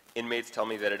 Inmates tell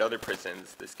me that at other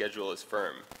prisons, the schedule is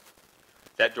firm.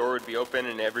 That door would be open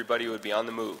and everybody would be on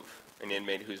the move, an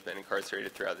inmate who's been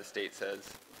incarcerated throughout the state says.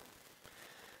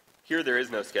 Here there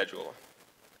is no schedule.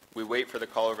 We wait for the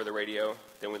call over the radio,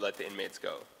 then we let the inmates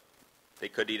go. They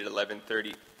could eat at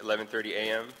 11:30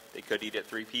 a.m., they could eat at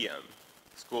 3 p.m.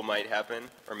 School might happen,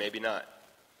 or maybe not.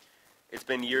 It's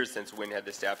been years since Wynn had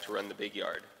the staff to run the big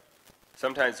yard.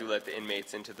 Sometimes we let the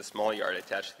inmates into the small yard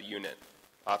attached to the unit.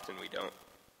 Often we don't.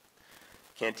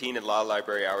 Canteen and law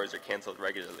library hours are canceled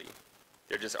regularly.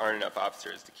 There just aren't enough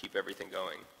officers to keep everything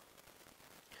going.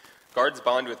 Guards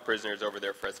bond with prisoners over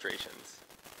their frustrations.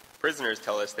 Prisoners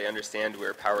tell us they understand we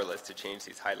are powerless to change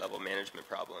these high-level management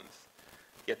problems.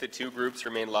 Yet the two groups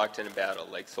remain locked in a battle,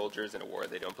 like soldiers in a war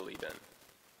they don't believe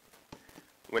in.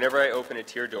 Whenever I open a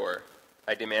tier door,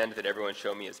 I demand that everyone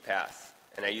show me his pass,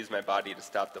 and I use my body to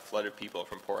stop the flood of people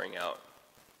from pouring out.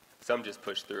 Some just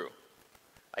push through.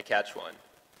 I catch one.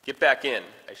 Get back in,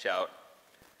 I shout.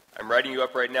 I'm writing you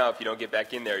up right now if you don't get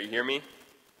back in there, you hear me?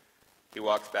 He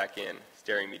walks back in,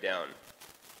 staring me down.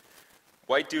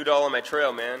 White dude all on my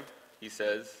trail, man, he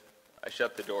says. I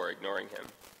shut the door, ignoring him.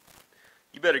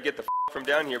 You better get the from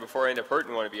down here before I end up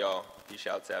hurting one of y'all, he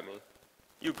shouts at me.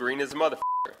 You green as a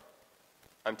motherfucker.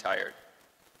 I'm tired.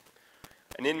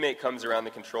 An inmate comes around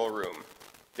the control room.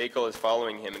 Bakel is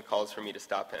following him and calls for me to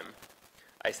stop him.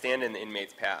 I stand in the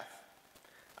inmate's path.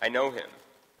 I know him,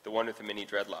 the one with the mini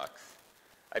dreadlocks.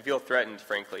 I feel threatened,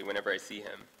 frankly, whenever I see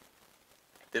him.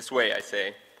 This way, I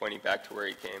say, pointing back to where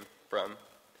he came from.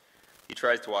 He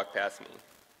tries to walk past me.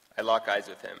 I lock eyes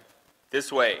with him.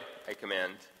 This way, I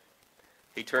command.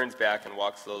 He turns back and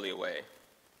walks slowly away.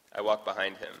 I walk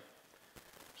behind him.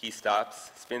 He stops,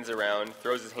 spins around,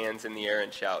 throws his hands in the air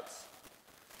and shouts,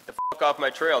 "The fuck off my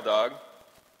trail, dog."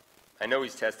 I know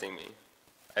he's testing me.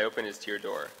 I open his tier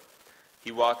door.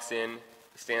 He walks in,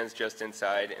 stands just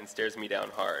inside, and stares me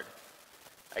down hard.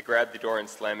 I grab the door and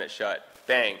slam it shut.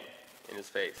 Bang! In his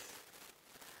face.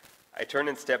 I turn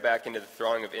and step back into the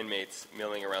throng of inmates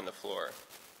milling around the floor.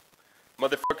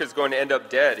 "Motherfucker's going to end up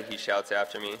dead," he shouts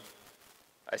after me.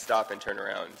 I stop and turn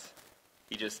around.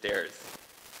 He just stares.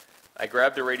 I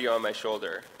grab the radio on my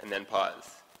shoulder and then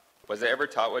pause. Was I ever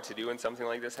taught what to do when something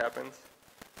like this happens?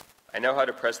 I know how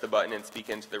to press the button and speak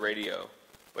into the radio,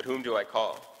 but whom do I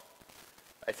call?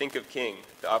 I think of King,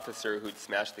 the officer who'd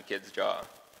smashed the kid's jaw.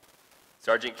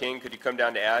 Sergeant King, could you come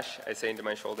down to Ash? I say into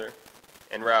my shoulder.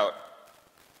 En route.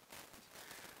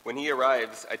 When he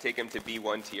arrives, I take him to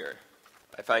B1 tier.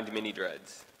 I find mini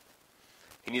dreads.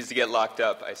 He needs to get locked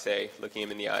up, I say, looking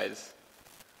him in the eyes.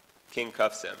 King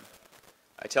cuffs him.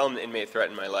 I tell him the inmate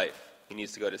threatened my life. He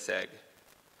needs to go to SEG.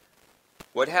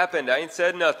 What happened? I ain't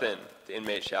said nothing, the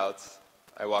inmate shouts.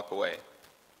 I walk away.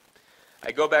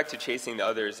 I go back to chasing the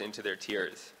others into their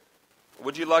tiers.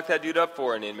 What'd you lock that dude up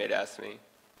for? An inmate asks me.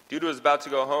 Dude was about to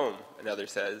go home, another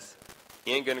says.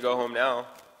 He ain't gonna go home now.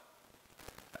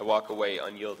 I walk away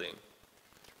unyielding.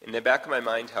 In the back of my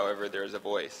mind, however, there is a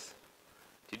voice.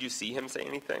 Did you see him say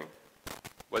anything?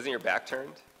 Wasn't your back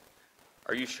turned?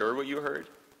 Are you sure what you heard?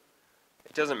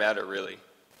 It doesn't matter, really.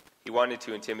 He wanted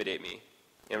to intimidate me,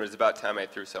 and it was about time I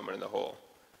threw someone in the hole.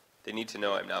 They need to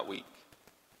know I'm not weak.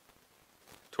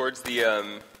 Towards the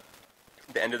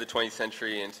end of the 20th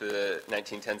century into the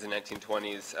 1910s and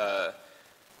 1920s,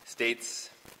 states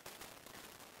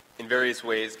in various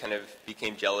ways kind of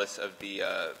became jealous of the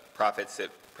profits that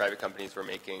private companies were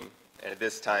making. And at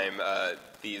this time,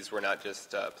 these were not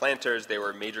just planters, they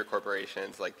were major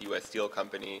corporations like the U.S. Steel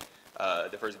Company,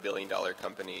 the first billion-dollar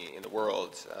company in the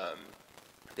world.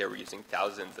 They were using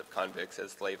thousands of convicts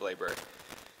as slave labor.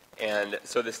 And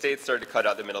so the states started to cut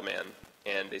out the middleman,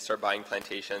 and they start buying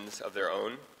plantations of their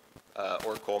own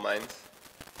or coal mines.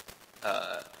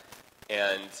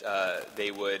 And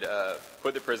they would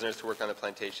put the prisoners to work on the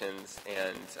plantations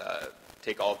and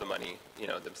take all of the money,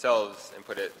 themselves and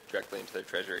put it directly into their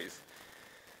treasuries.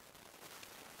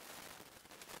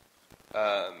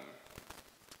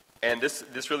 And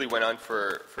this really went on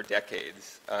for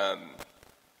decades.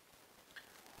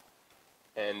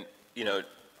 And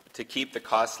to keep the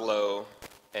costs low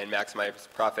and maximize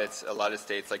profits, a lot of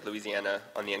states like Louisiana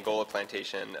on the Angola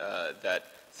plantation that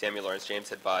Samuel Lawrence James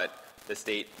had bought, the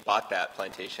state bought that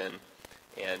plantation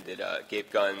and it gave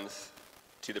guns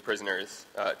to the prisoners,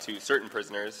 to certain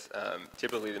prisoners,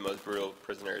 typically the most brutal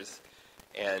prisoners,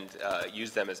 and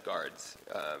used them as guards.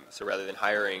 So rather than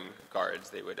hiring guards,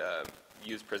 they would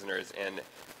use prisoners. And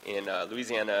in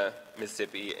Louisiana,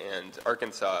 Mississippi, and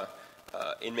Arkansas,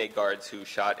 inmate guards who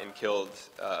shot and killed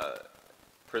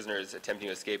prisoners attempting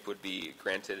to escape would be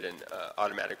granted an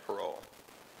automatic parole.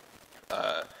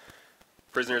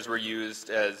 Prisoners were used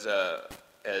as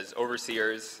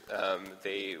overseers.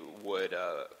 They would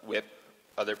whip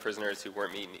other prisoners who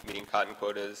weren't meeting cotton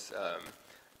quotas.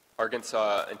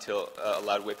 Arkansas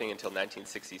allowed whipping until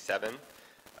 1967.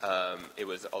 It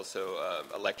was also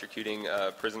electrocuting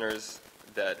prisoners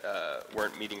that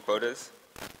weren't meeting quotas.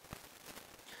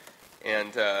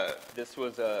 And this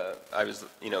was, I was,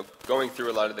 going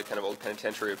through a lot of the kind of old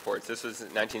penitentiary reports. This was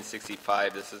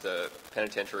 1965. This is a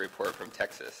penitentiary report from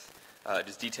Texas,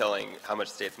 just detailing how much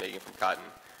the state's making from cotton.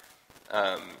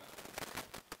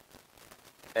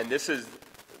 And this is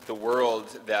the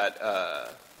world that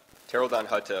Terrell Don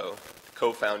Hutto,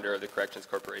 co-founder of the Corrections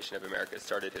Corporation of America,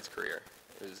 started his career.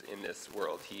 It was in this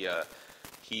world. He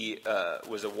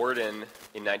was a warden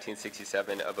in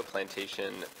 1967 of a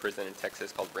plantation prison in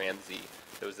Texas called Ramsey.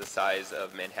 It was the size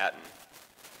of Manhattan.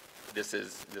 This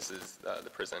is the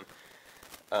prison.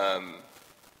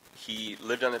 He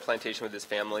lived on the plantation with his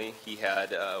family. He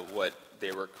had what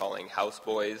they were calling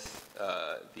houseboys.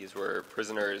 These were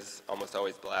prisoners, almost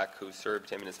always black, who served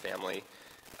him and his family,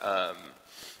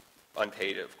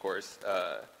 unpaid, of course.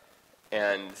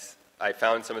 And I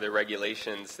found some of the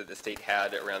regulations that the state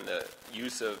had around the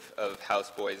use of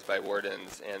houseboys by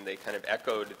wardens, and they kind of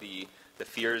echoed the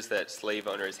fears that slave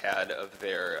owners had of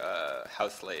their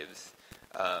house slaves.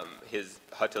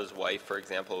 Hutto's wife, for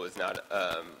example, was not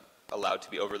allowed to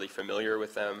be overly familiar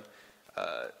with them.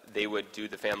 They would do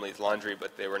the family's laundry,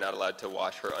 but they were not allowed to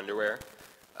wash her underwear.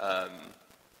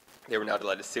 They were not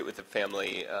allowed to sit with the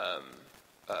family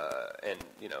and,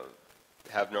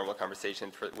 have normal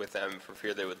conversations with them for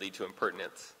fear they would lead to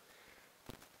impertinence.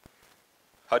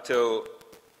 Hutto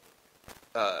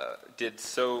did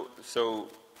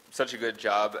such a good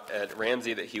job at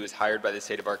Ramsey that he was hired by the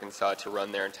state of Arkansas to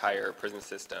run their entire prison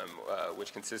system,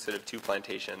 which consisted of 2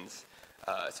 plantations.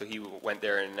 So he went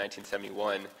there in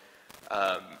 1971,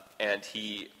 and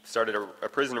he started a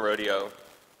prison rodeo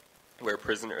where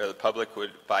the public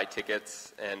would buy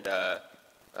tickets, and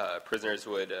prisoners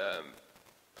would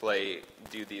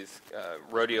do these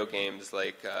rodeo games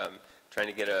like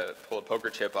trying to pull a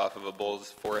poker chip off of a bull's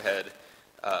forehead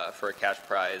for a cash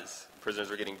prize.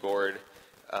 Prisoners were getting gored.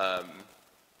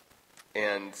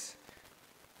 And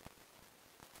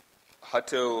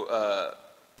Hutto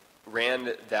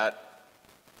ran that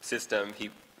system.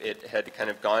 It had kind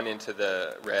of gone into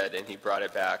the red, and he brought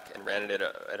it back and ran it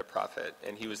at a profit.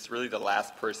 And he was really the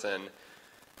last person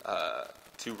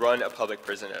to run a public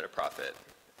prison at a profit.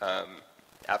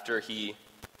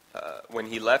 When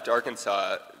he left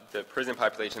Arkansas, the prison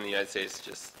population in the United States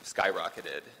just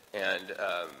skyrocketed. And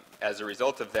as a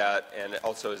result of that, and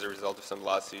also as a result of some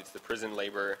lawsuits, the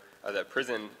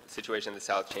prison situation in the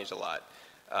South changed a lot.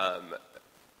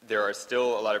 There are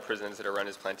still a lot of prisons that are run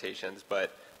as plantations,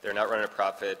 but they're not run at a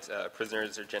profit.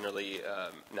 Prisoners are generally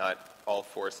not all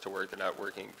forced to work. They're not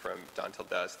working from dawn till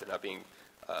dusk. They're not being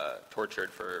tortured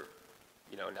for,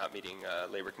 not meeting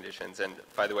labor conditions. And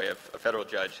by the way, a federal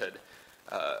judge had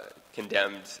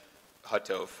condemned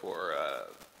Hutto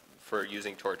for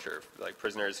using torture. Like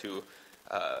prisoners who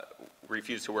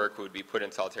refused to work would be put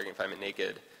in solitary confinement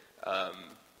naked.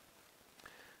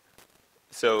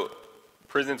 So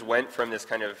prisons went from this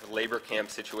kind of labor camp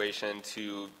situation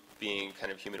to being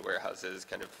kind of human warehouses,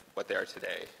 kind of what they are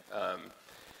today.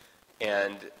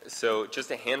 And so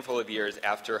just a handful of years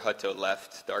after Hutto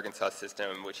left the Arkansas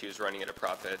system, which he was running at a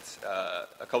profit,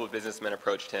 a couple of businessmen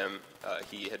approached him.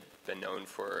 He had been known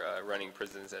for running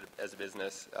prisons as a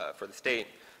business for the state,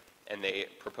 and they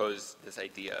proposed this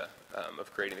idea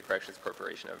of creating the Corrections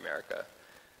Corporation of America.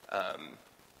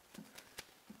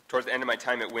 Towards the end of my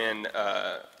time at Winn,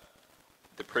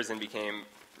 the prison became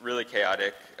really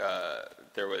chaotic.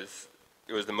 It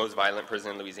was the most violent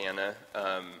prison in Louisiana.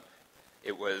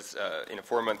 It was, in a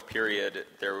 4-month period,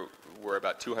 there were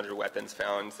about 200 weapons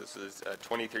found. This was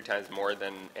 23 times more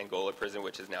than Angola prison,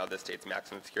 which is now the state's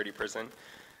maximum security prison.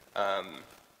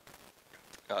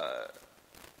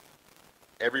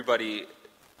 Everybody,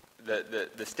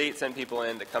 the state sent people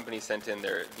in, the company sent in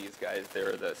these guys.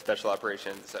 They're the special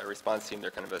operations response team. They're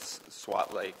kind of a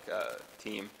SWAT-like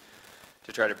team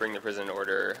to try to bring the prison in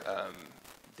order.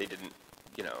 They didn't,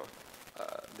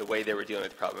 the way they were dealing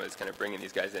with the problem is kind of bringing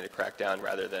these guys in to crack down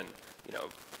rather than,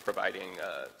 providing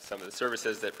some of the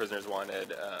services that prisoners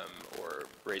wanted or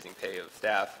raising pay of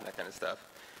staff and that kind of stuff.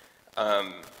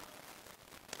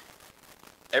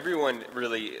 Everyone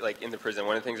really, in the prison,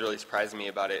 one of the things that really surprised me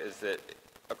about it is that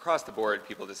across the board,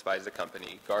 people despise the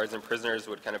company. Guards and prisoners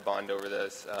would kind of bond over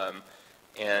this.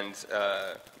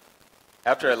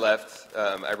 After I left,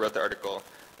 I wrote the article.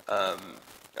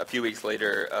 A few weeks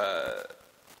later,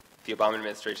 the Obama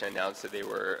administration announced that they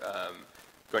were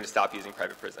going to stop using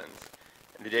private prisons.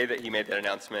 And the day that he made that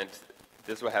announcement,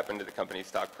 this is what happened to the company's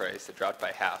stock price. It dropped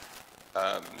by half.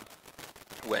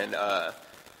 When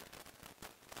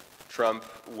Trump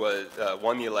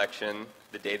won the election,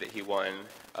 the day that he won,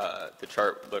 the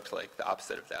chart looked like the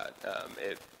opposite of that.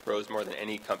 It rose more than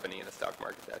any company in the stock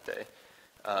market that day.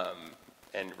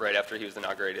 And right after he was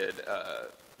inaugurated,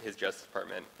 his Justice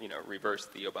Department,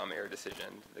 reversed the Obama-era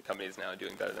decision. The company is now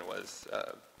doing better than it was,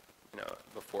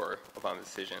 before Obama's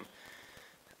decision.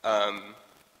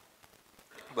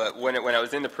 But when I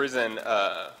was in the prison,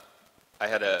 I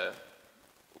had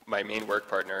my main work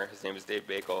partner. His name was Dave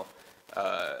Bakel.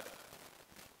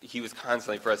 He was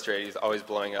constantly frustrated. He was always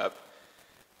blowing up.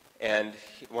 And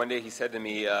one day he said to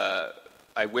me,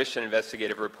 "I wish an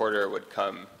investigative reporter would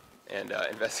come and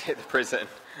investigate the prison."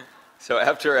 So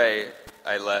after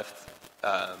I left,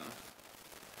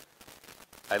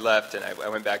 and I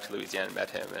went back to Louisiana and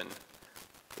met him, and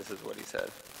this is what he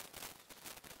said.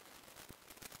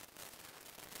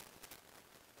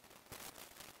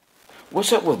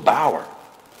 "What's up with Bauer?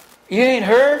 You ain't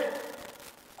heard?"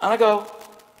 And I go,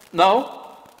 "No.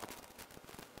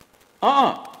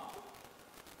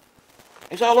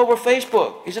 He's all over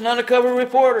Facebook. He's an undercover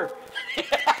reporter."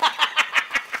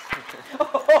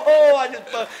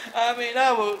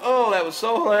 That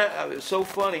was so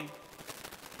funny.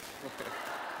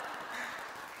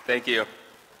 Thank you.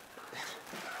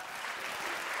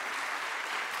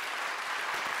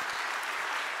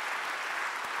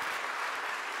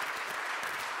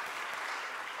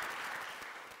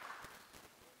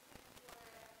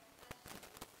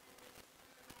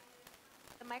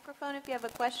 The microphone, if you have a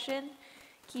question,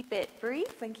 keep it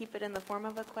brief and keep it in the form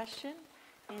of a question,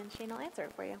 and Shane will answer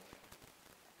it for you.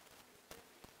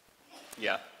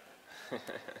 Yeah.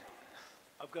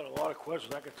 I've got a lot of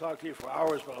questions. I could talk to you for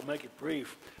hours, but I'll make it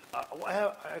brief. I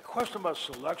have a question about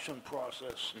selection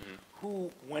process. Mm-hmm.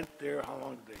 Who went there? How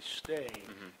long did they stay?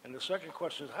 Mm-hmm. And the second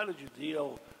question is, how did you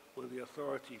deal with the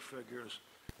authority figures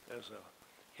as a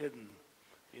hidden,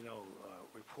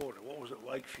 reporter? What was it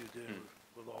like for you to do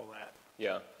with all that?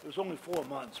 Yeah. It was only 4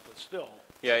 months, but still.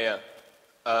 Yeah.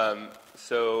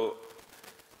 So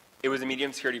it was a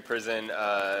medium security prison.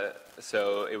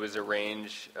 So it was a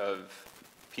range of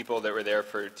people that were there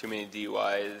for too many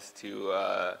DUIs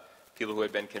to people who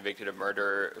had been convicted of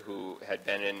murder, who had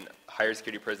been in higher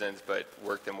security prisons but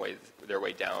worked their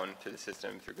way down through the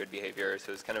system through good behavior. So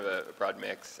it was kind of a broad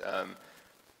mix.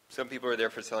 Some people were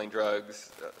there for selling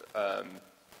drugs,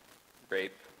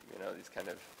 rape, these kind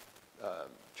of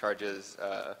charges.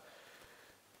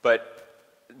 But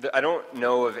I don't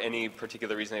know of any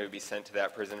particular reason they would be sent to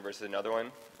that prison versus another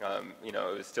one.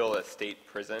 It was still a state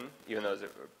prison. Even though it was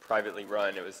privately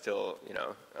run, it was still,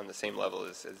 on the same level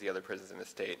as the other prisons in the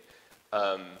state.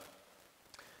 As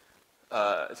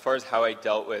far as how I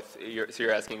dealt with, so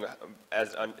you're asking,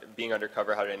 being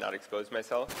undercover, how did I not expose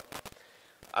myself?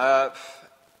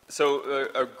 So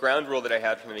a ground rule that I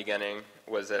had from the beginning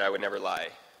was that I would never lie.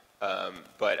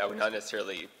 But I would not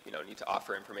necessarily, need to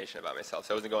offer information about myself.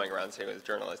 So I wasn't going around saying I was a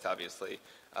journalist, obviously.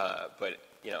 But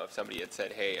if somebody had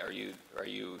said, "Hey, are you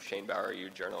Shane Bauer? Are you a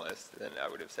journalist?" then I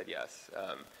would have said yes.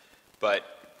 But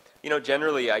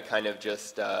generally, I kind of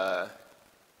just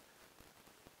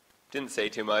didn't say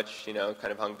too much. Kind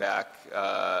of hung back,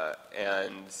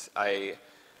 and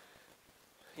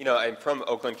I'm from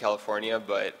Oakland, California,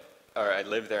 or I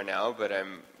live there now, but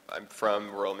I'm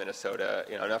from rural Minnesota.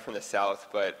 I'm not from the South,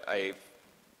 but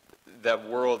that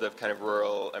world of kind of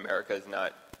rural America is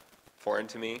not foreign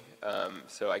to me.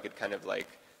 So I could kind of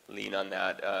lean on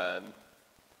that,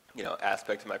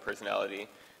 aspect of my personality.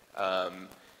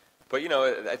 But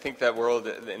I think that world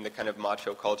in the kind of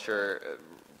macho culture,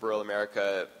 rural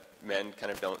America, men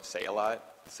kind of don't say a lot.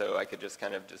 So I could just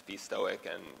kind of just be stoic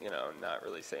and not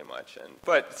really say much.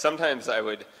 But sometimes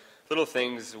little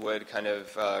things would kind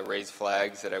of raise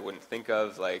flags that I wouldn't think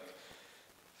of. Like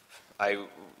I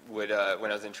would,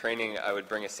 when I was in training, I would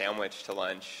bring a sandwich to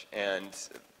lunch, and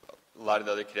a lot of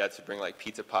the other cadets would bring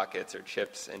pizza pockets or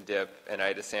chips and dip. And I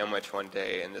had a sandwich one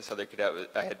day, and this other cadet,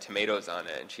 I had tomatoes on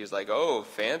it, and she was like, "Oh,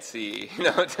 fancy,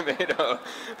 tomato."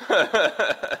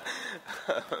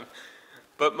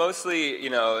 But mostly,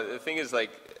 the thing is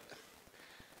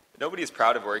nobody's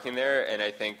proud of working there, and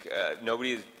I think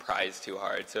nobody pries too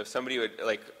hard. So if somebody would,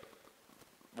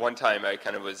 one time I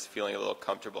kind of was feeling a little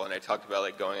comfortable, and I talked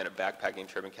about going on a backpacking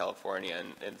trip in California,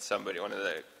 and one of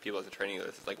the people I was training with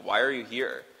was like, "Why are you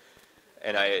here?"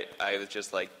 And I was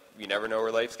just like, "You never know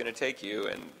where life's going to take you,"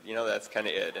 and that's kind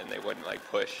of it, and they wouldn't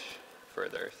push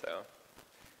further, so.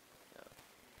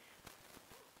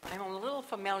 I'm a little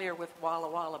familiar with Walla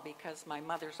Walla because my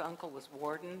mother's uncle was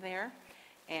warden there.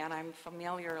 And I'm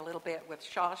familiar a little bit with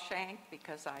Shawshank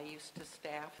because I used to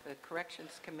staff the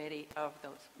corrections committee of the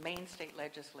Maine state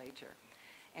legislature.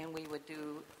 And we would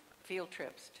do field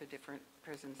trips to different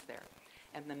prisons there.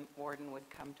 And the warden would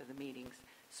come to the meetings.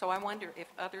 So I wonder if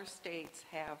other states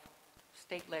have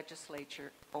state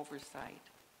legislature oversight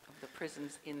of the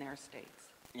prisons in their states.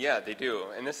 Yeah, they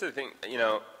do. And this is the thing,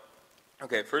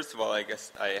 okay, first of all, I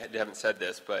guess I haven't said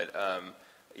this, but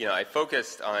I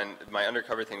focused on, my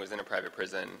undercover thing was in a private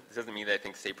prison. This doesn't mean that I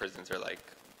think state prisons are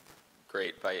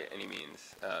great by any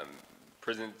means.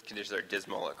 Prison conditions are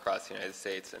dismal across the United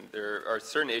States, and there are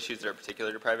certain issues that are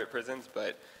particular to private prisons,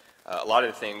 but a lot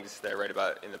of the things that I write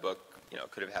about in the book,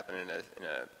 could have happened in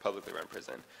a publicly run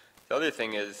prison. The other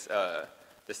thing is the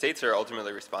states are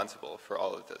ultimately responsible for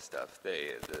all of this stuff.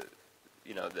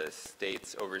 The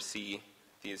states oversee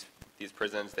these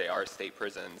prisons. They are state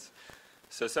prisons.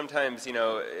 So sometimes,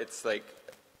 it's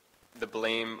the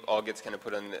blame all gets kind of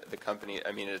put on the company.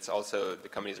 I mean, it's also the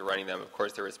companies are running them. Of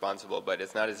course, they're responsible, but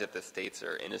it's not as if the states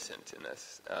are innocent in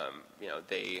this.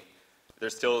 They're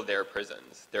still their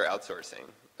prisons. They're outsourcing.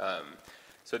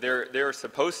 So they're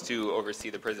supposed to oversee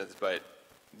the prisons, but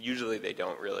usually they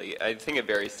don't really. I think it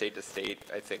varies state to state.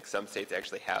 I think some states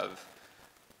actually have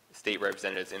state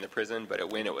representatives in the prison, but at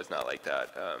Wynn it was not like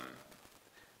that.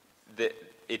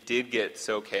 It did get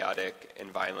so chaotic and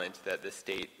violent that the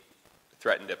state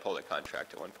threatened to pull the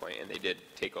contract at one point, and they did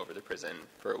take over the prison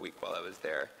for a week while I was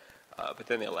there. But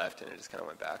then they left, and it just kind of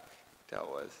went back to how it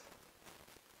was.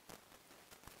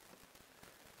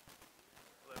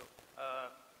 Hello.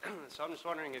 So I'm just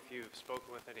wondering if you've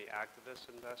spoken with any activist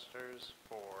investors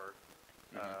for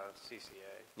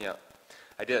CCA. Yeah,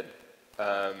 I did.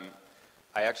 I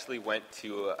actually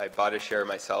I bought a share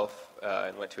myself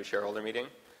and went to a shareholder meeting.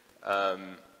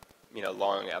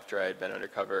 Long after I had been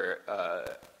undercover.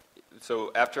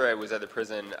 So after I was at the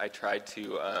prison, I tried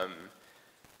to,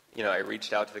 I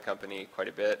reached out to the company quite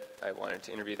a bit. I wanted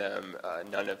to interview them.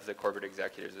 None of the corporate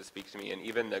executives would speak to me, and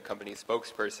even the company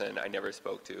spokesperson I never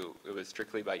spoke to. It was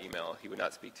strictly by email. He would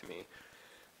not speak to me.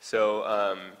 So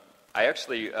I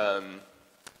actually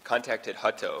contacted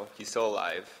Hutto. He's still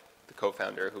alive, the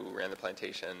co-founder who ran the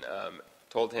plantation.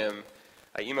 Told him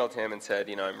I emailed him and said,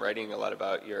 I'm writing a lot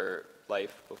about your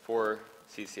life before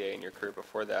CCA and your career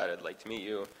before that. I'd like to meet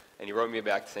you. And he wrote me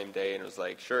back the same day and was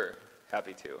like, sure,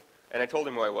 happy to. And I told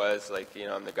him who I was, like,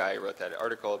 I'm the guy who wrote that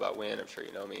article about Win. I'm sure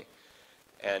you know me.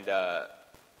 And I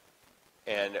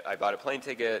bought a plane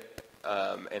ticket,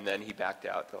 and then he backed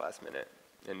out at the last minute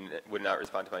and would not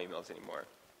respond to my emails anymore.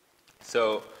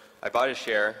 So I bought a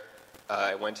share.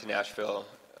 I went to Nashville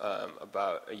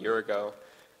about a year ago,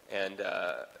 and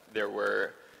there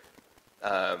were,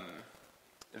 the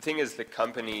thing is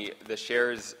the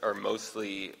shares are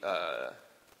mostly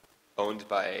owned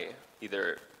by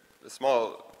either the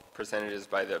small percentages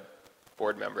by the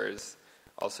board members,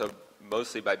 also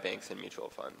mostly by banks and mutual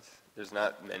funds. There's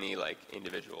not many like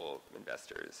individual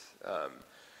investors.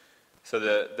 So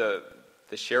the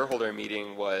shareholder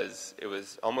meeting was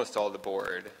almost all the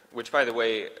board, which by the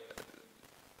way,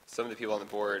 some of the people on the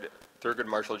board, Thurgood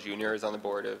Marshall Jr. is on the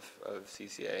board of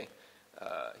CCA.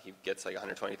 He gets like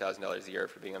 $120,000 a year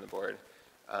for being on the board.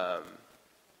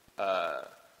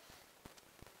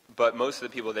 But most of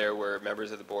the people there were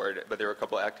members of the board, but there were a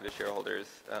couple activist shareholders.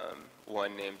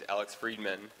 One named Alex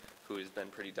Friedman, who has been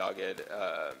pretty dogged.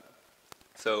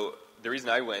 So the reason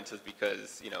I went is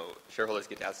because, shareholders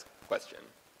get to ask a question.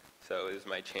 So it was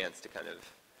my chance to kind of,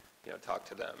 talk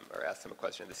to them or ask them a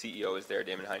question. The CEO was there,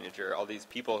 Damon Heininger, all these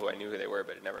people who I knew who they were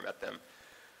but had never met them.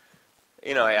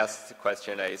 I asked a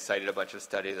question, I cited a bunch of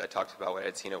studies, I talked about what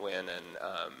I'd seen at Win, and,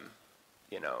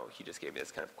 he just gave me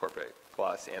this kind of corporate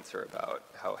gloss answer about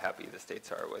how happy the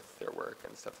states are with their work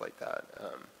and stuff like that.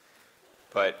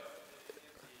 But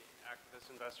activist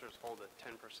investors hold a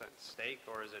 10% stake,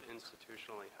 or is it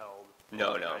institutionally held?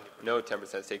 No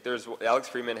 10% stake. Alex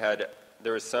Friedman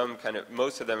there was some kind of,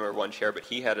 most of them are one share, but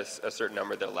he had a certain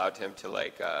number that allowed him to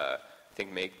I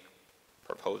think make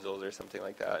proposals or something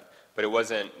like that. But it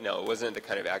wasn't the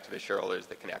kind of activist shareholders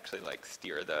that can actually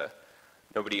steer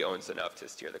nobody owns enough to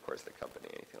steer the course of the company,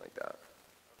 anything like that.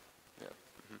 Yeah.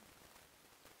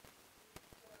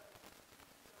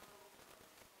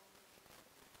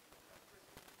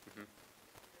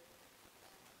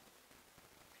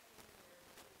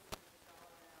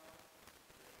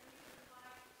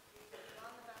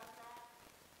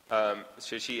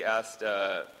 So she asked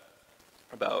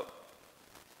about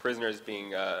prisoners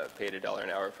being paid $1 an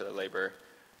hour for their labor.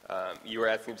 You were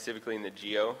asking specifically in the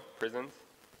GEO prisons?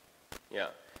 Yeah.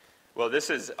 Well, this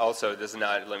is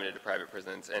not limited to private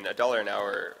prisons, and $1 an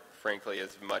hour, frankly,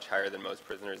 is much higher than most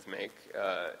prisoners make.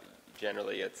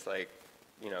 Generally, it's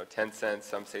 10 cents.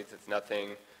 Some states it's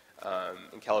nothing.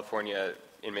 In California,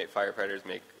 inmate firefighters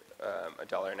make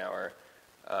 $1 an hour.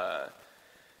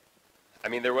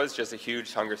 There was just a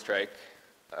huge hunger strike,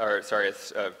 a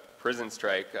prison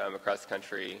strike across the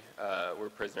country where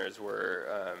prisoners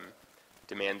were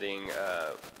demanding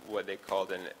what they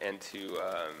called an end to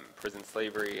prison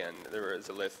slavery, and there was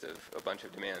a list of a bunch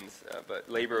of demands, but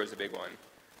labor was a big one.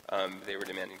 They were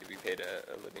demanding to be paid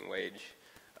a living wage.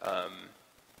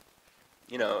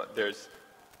 There's...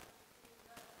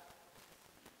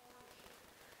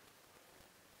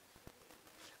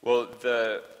 Well,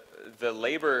 the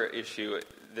labor issue,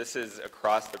 this is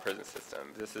across the prison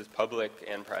system. This is public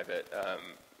and private,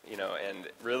 and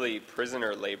really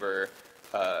prisoner labor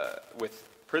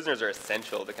prisoners are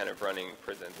essential to kind of running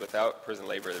prisons. Without prison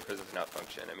labor, the prisons cannot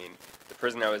function. The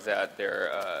prison I was at,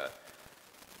 they're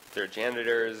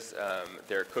janitors,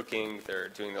 they're cooking, they're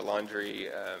doing the laundry.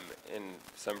 In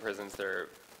some prisons, they're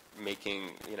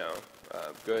making,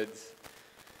 goods.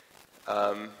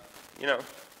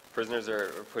 Prisoners are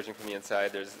pushing from the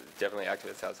inside. There's definitely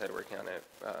activists outside working on it,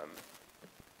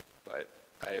 but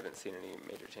I haven't seen any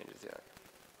major changes yet.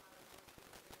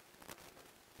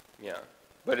 Yeah,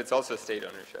 but it's also state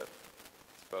ownership.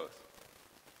 It's both.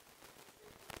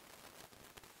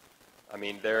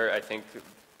 They're, I think,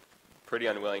 pretty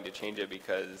unwilling to change it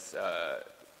because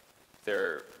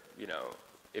they're,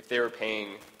 if they were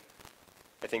paying,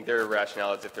 I think their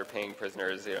rationale is if they're paying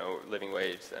prisoners, living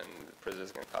wage, then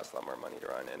prisons are going to cost a lot more money to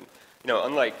run. And,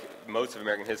 unlike most of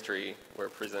American history where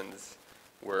prisons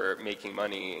were making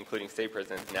money, including state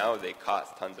prisons, now they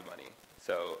cost tons of money.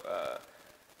 So,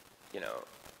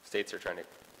 states are trying to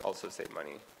also save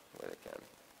money where they can.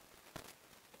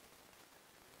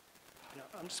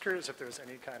 I'm just curious if there's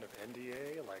any kind of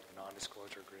NDA, like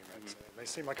non-disclosure agreements. They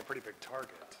seem like a pretty big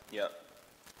target. Yeah.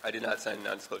 I did not sign a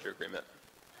non-disclosure agreement.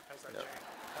 Has that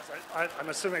changed? I'm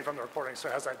assuming from the reporting, so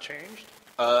has that changed?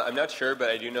 I'm not sure, but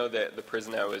I do know that the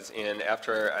prison I was in,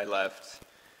 after I left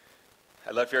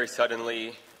very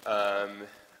suddenly, and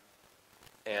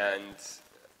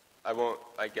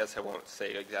I guess I won't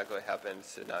say exactly what happened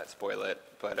to not spoil it,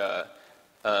 but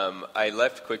I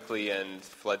left quickly and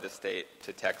fled the state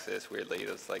to Texas. Weirdly,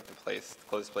 it was like the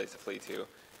closest place to flee to.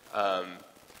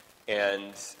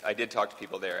 And I did talk to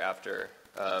people there after,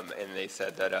 and they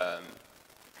said that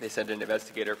they sent an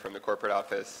investigator from the corporate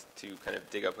office to kind of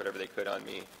dig up whatever they could on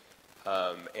me.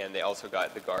 And they also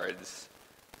got the guards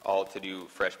all to do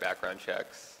fresh background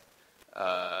checks.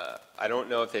 I don't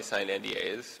know if they signed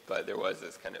NDAs, but there was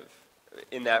this kind of,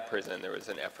 in that prison, there was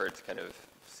an effort to kind of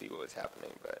see what was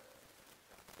happening, but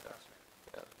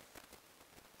yeah.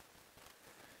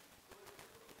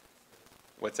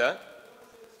 What's that?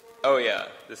 Oh yeah,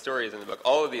 the story is in the book.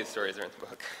 All of these stories are in the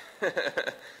book.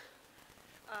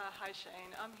 Hi,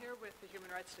 Shane. I'm here with the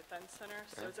Human Rights Defense Center.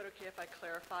 So is it okay if I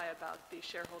clarify about the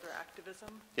shareholder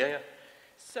activism? Yeah.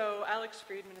 So Alex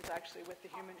Friedman is actually with the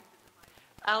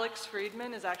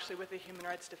Human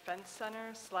Rights Defense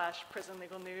Center / Prison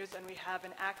Legal News, and we have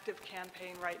an active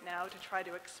campaign right now to try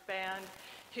to expand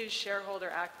his shareholder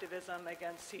activism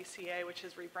against CCA, which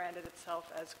has rebranded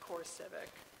itself as Core Civic.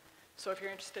 So if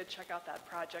you're interested, check out that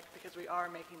project because we are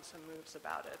making some moves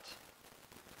about it.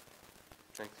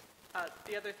 Thanks.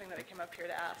 The other thing that I came up here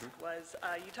to ask was,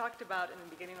 you talked about in the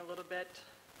beginning a little bit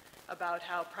about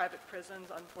how private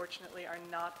prisons, unfortunately, are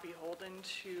not beholden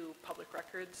to public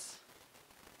records.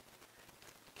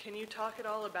 Can you talk at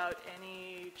all about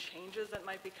any changes that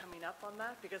might be coming up on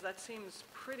that? Because that seems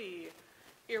pretty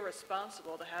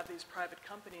irresponsible to have these private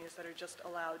companies that are just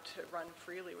allowed to run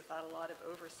freely without a lot of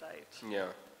oversight. Yeah.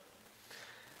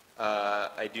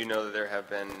 I do know that there have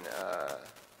been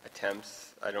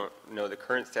attempts. I don't know the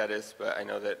current status, but I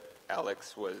know that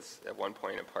Alex was at one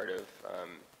point a part of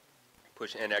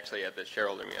push, and actually at the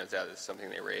shareholder meeting, that is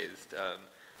something they raised.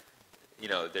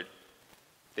 That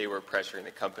they were pressuring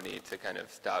the company to kind of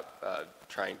stop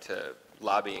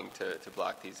lobbying to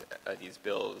block these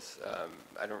bills.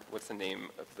 What's the name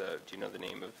of do you know the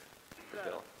name of the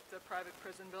bill? The private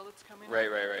prison bill that's coming up? Right.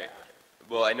 Yeah.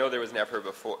 Well, I know there was an effort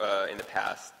before in the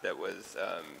past that was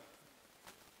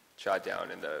shot down,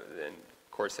 and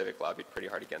Core Civic lobbied pretty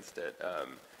hard against it.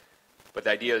 But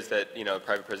the idea is that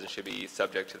private prisons should be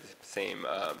subject to the same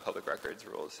public records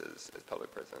rules as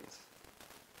public prisons.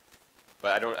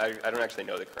 But I don't actually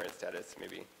know the current status.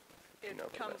 Maybe it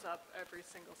comes up every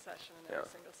single session, and every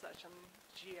single session,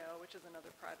 GEO, which is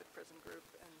another private prison group,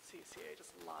 and CCA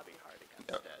just lobby hard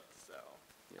against it. So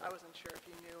I wasn't sure if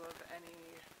you knew of any.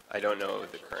 I don't know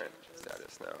the current changes.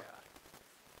 status now. Yeah.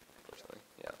 Unfortunately,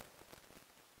 yeah.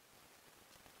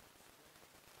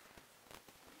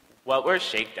 What were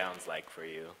shakedowns like for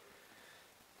you?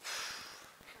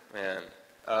 Man.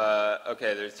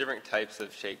 Okay, there's different types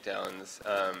of shakedowns.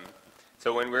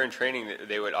 So when we're in training,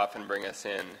 they would often bring us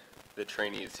in, the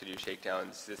trainees, to do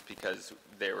shakedowns just because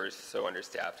they were so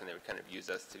understaffed, and they would kind of use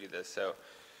us to do this. So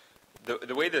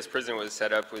the way this prison was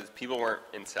set up was people weren't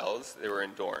in cells, they were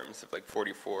in dorms of like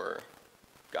 44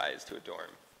 guys to a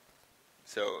dorm.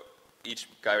 So each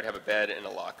guy would have a bed and a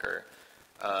locker.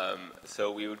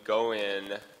 So we would go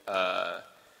in,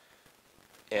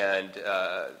 and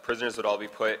prisoners would all be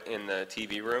put in the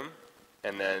TV room,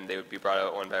 and then they would be brought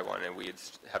out one by one, and we'd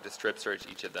have to strip search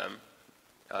each of them.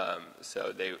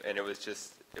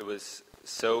 It was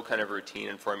so kind of routine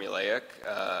and formulaic.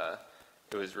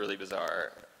 It was really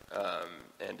bizarre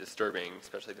and disturbing,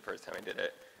 especially the first time I did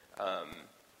it.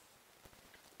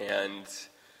 And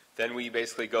then we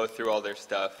basically go through all their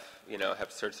stuff, have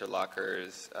to search their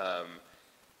lockers.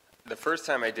 The first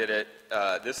time I did it,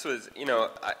 this was,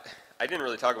 I didn't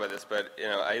really talk about this, but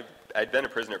I'd been a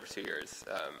prisoner for 2 years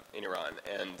in Iran,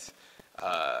 and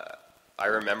I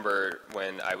remember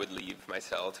when I would leave my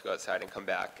cell to go outside and come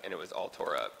back, and it was all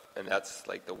tore up, and that's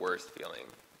like the worst feeling.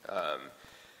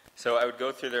 So I would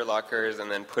go through their lockers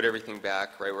and then put everything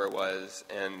back right where it was,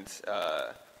 and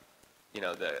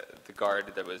the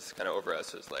guard that was kind of over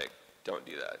us was like, "Don't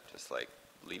do that. Just like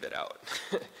leave it out."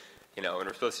 And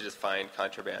we're supposed to just find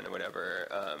contraband or whatever.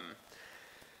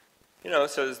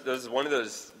 So it was one of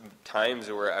those times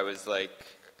where I was like,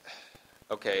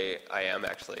 okay, I am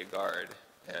actually a guard,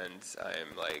 and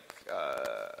I'm like,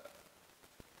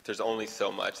 there's only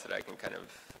so much that I can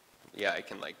I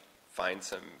can like find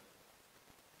some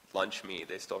lunch meat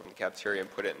they stole from the cafeteria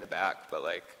and put it in the back, but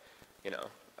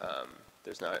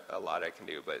there's not a lot I can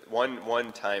do. But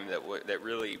one time that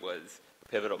really was a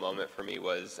pivotal moment for me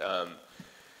was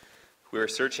we were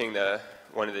searching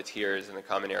one of the tiers in the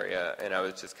common area, and I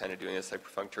was just kind of doing this like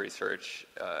perfunctory search,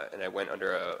 and I went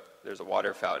under there's a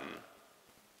water fountain,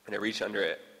 and I reached under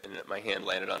it, and my hand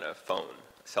landed on a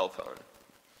cell phone.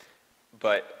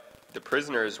 But the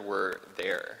prisoners were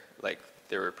there, like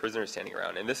there were prisoners standing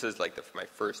around, and this is like my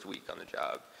first week on the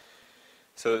job.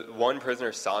 So one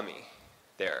prisoner saw me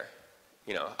there,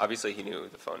 obviously he knew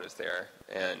the phone was there.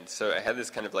 And so I had this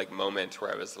kind of like moment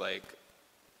where I was like,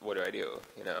 what do I do?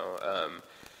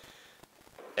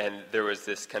 And there was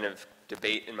this kind of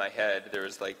debate in my head. There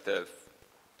was like the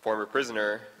former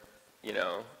prisoner,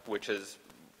 which is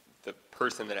the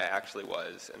person that I actually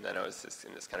was, and then I was just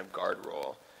in this kind of guard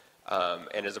role.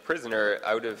 And as a prisoner,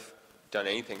 I would have done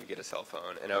anything to get a cell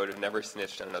phone, and I would have never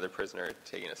snitched on another prisoner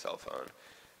taking a cell phone.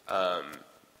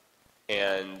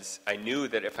 And I knew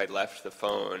that if I left the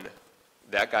phone,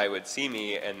 that guy would see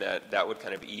me, and that would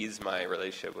kind of ease my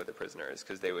relationship with the prisoners,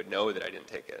 because they would know that I didn't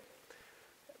take it.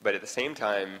 But at the same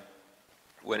time,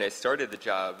 when I started the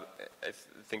job, I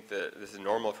think that this is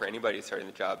normal for anybody starting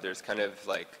the job, there's kind of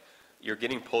like, you're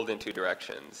getting pulled in two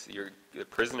directions. The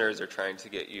prisoners are trying to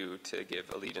get you to give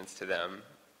allegiance to them,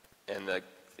 and the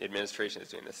administration is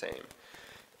doing the same.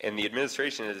 And the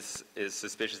administration is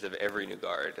suspicious of every new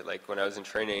guard. Like when I was in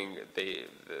training,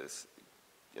 this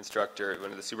instructor,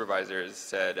 one of the supervisors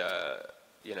said,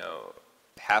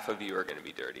 half of you are going to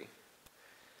be dirty.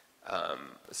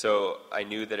 So I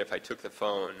knew that if I took the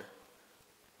phone,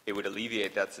 it would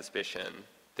alleviate that suspicion.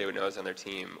 They would know I was on their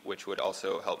team, which would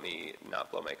also help me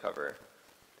not blow my cover.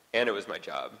 And it was my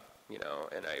job,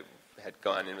 and I had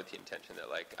gone in with the intention that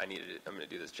I'm going to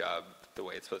do this job the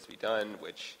way it's supposed to be done,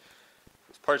 which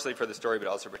was partially for the story, but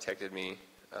also protected me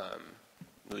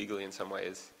legally in some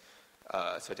ways.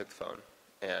 So I took the phone,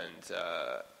 and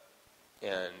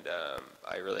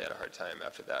I really had a hard time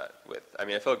after that.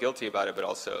 I felt guilty about it, but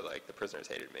also the prisoners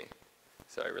hated me,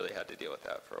 so I really had to deal with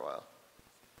that for a while.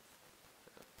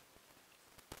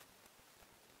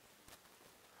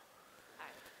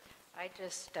 I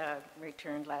just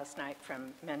returned last night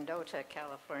from Mendota,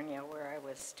 California, where I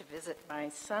was to visit my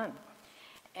son.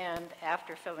 And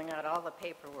after filling out all the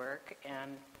paperwork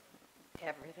and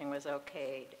everything was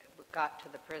okay, got to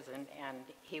the prison, and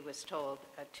he was told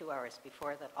 2 hours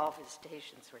before that all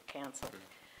visitations were canceled.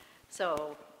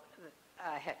 So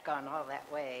I had gone all that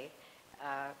way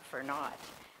for naught.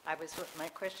 My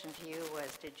question to you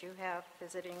was, did you have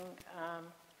visiting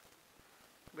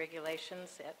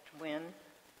regulations at Winn?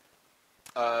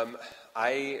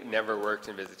 I never worked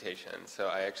in visitation, so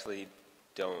I actually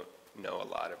don't know a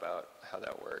lot about how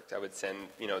that worked. I would send,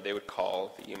 they would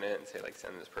call the unit and say,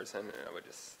 send this person, and I would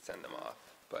just send them off.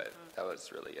 But that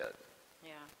was really it.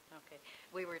 Yeah, okay.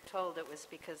 We were told it was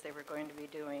because they were going to be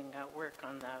doing work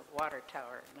on the water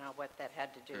tower. Now, what that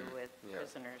had to do with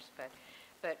prisoners,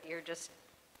 but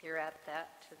you're at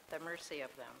that, to the mercy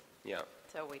of them. Yeah.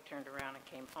 So we turned around and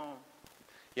came home.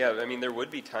 Yeah, there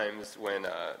would be times when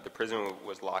the prison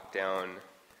was locked down,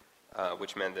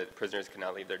 which meant that prisoners could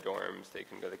not leave their dorms. They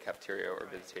couldn't go to the cafeteria or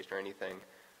visitation or anything.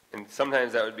 And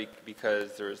sometimes that would be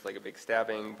because there was a big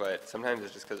stabbing, but sometimes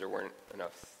it's just because there weren't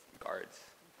enough guards.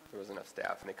 There wasn't enough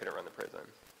staff, and they couldn't run the prison.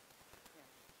 Yeah.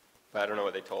 But I don't know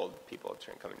what they told people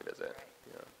coming to visit. Right.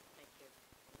 Thank you.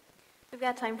 We've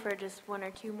got time for just one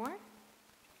or two more.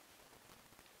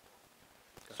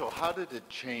 So how did it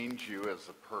change you as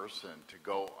a person to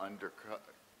go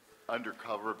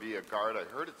undercover, be a guard? I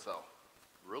heard it's a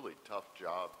really tough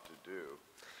job to do,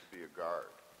 to be a guard.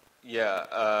 Yeah,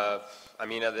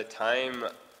 at the time,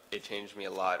 it changed me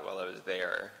a lot while I was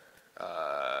there.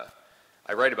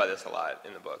 I write about this a lot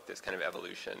in the book, this kind of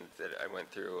evolution that I went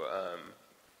through.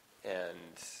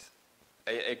 And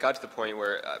it got to the point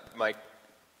where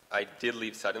I did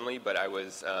leave suddenly, but I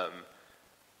was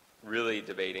really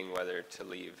debating whether to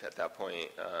leave at that point.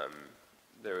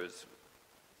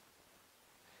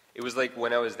 It was like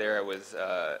when I was there,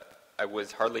 I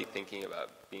was hardly thinking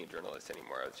about being a journalist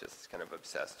anymore. I was just kind of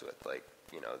obsessed with the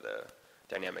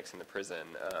dynamics in the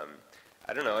prison.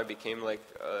 I don't know, I became a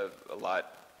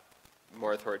lot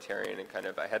more authoritarian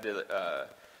and I had to,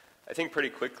 I think pretty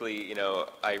quickly,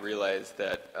 I realized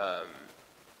that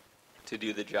to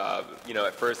do the job,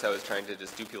 at first I was trying to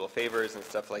just do people favors and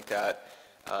stuff like that.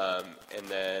 And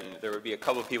then there would be a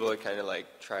couple of people that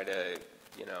try to,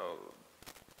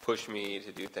 push me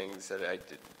to do things that I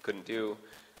couldn't do.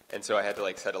 And so I had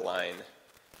to set a line,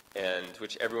 and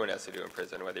which everyone has to do in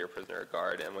prison, whether you're a prisoner or a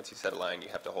guard. And once you set a line, you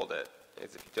have to hold it.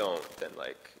 Because if you don't, then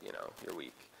you're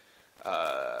weak.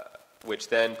 Which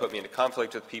then put me into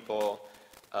conflict with people.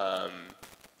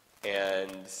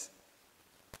 And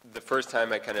the first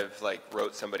time I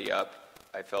wrote somebody up,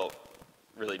 I felt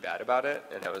really bad about it,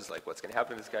 and I was like, what's going to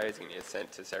happen to this guy? He's going to get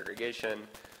sent to segregation.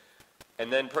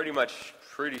 And then pretty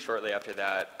shortly after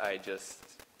that, I just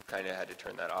kind of had to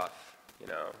turn that off,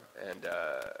 and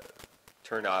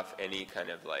turn off any kind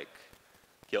of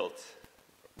guilt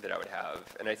that I would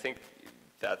have. And I think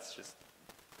that's just,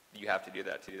 you have to do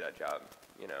that job,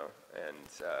 and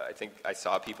I think I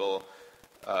saw people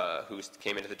who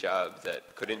came into the job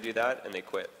that couldn't do that, and they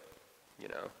quit, you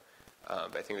know.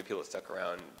 But I think the people that stuck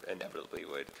around inevitably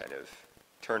would kind of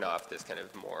turn off this kind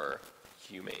of more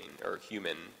humane or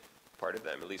human part of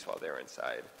them, at least while they were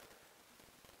inside.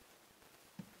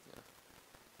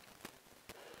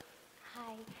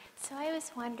 Hi. So I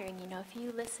was wondering, you know, if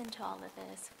you listen to all of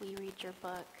this, we read your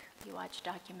book, you watch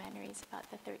documentaries about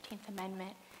the 13th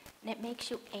Amendment, and it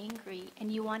makes you angry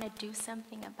and you want to do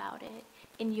something about it.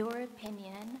 In your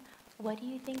opinion, what do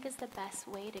you think is the best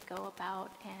way to go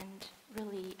about and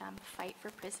really fight for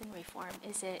prison reform?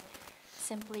 Is it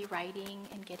simply writing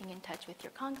and getting in touch with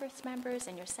your Congress members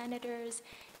and your senators?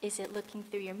 Is it looking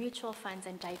through your mutual funds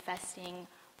and divesting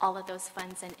all of those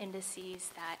funds and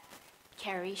indices that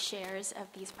carry shares of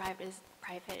these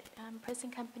private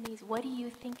prison companies? What do you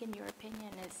think, in your opinion,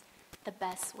 is the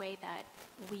best way that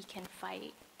we can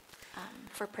fight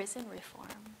for prison reform?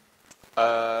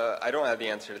 I don't have the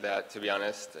answer to that, to be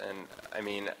honest. And I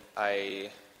mean,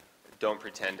 I don't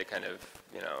pretend to kind of,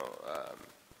 you know,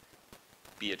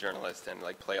 be a journalist and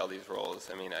like play all these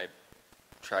roles. I mean, I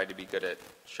try to be good at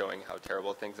showing how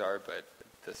terrible things are, but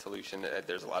the solution,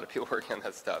 there's a lot of people working on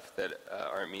that stuff that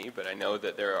aren't me, but I know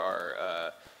that there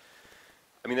are,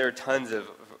 there are tons of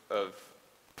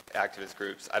activist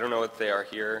groups. I don't know what they are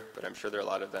here, but I'm sure there are a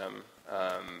lot of them.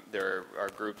 There are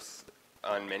groups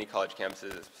on many college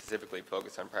campuses specifically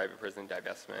focused on private prison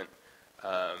divestment.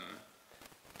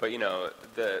 But, you know,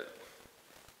 the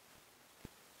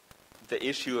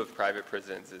issue of private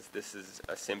prisons is this is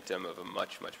a symptom of a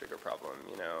much, much bigger problem.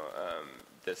 You know,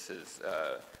 this is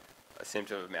a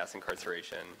symptom of mass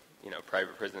incarceration. You know,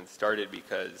 private prisons started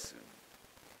because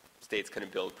states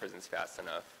couldn't build prisons fast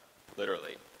enough,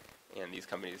 literally, and these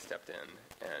companies stepped in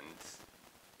and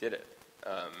did it.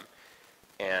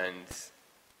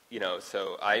 You know,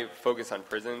 so I focus on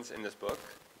prisons in this book,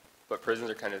 but prisons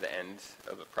are kind of the end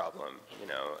of a problem, you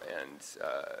know, and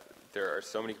there are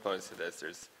so many components to this.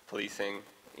 There's policing,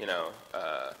 you know,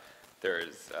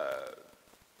 there's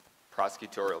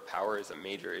prosecutorial power is a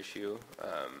major issue.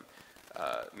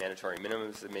 Mandatory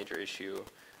minimums is a major issue.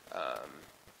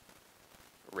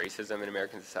 Racism in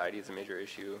American society is a major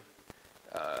issue.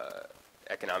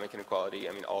 Economic inequality.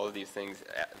 I mean, all of these things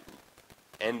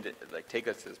take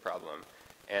us to this problem.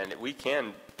 And we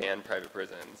can ban private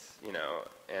prisons, you know,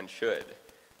 and should.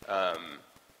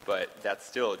 But that's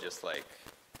still just like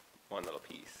one little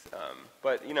piece.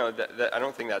 But, you know, I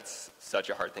don't think that's such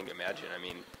a hard thing to imagine. I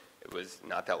mean, it was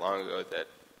not that long ago that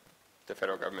the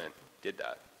federal government did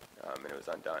that, and it was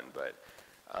undone. But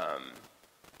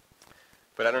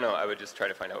I don't know. I would just try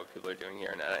to find out what people are doing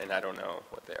here, and I don't know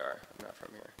what they are. I'm not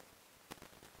from here.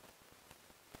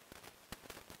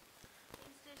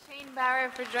 Thanks to Shane Bauer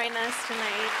for joining us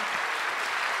tonight.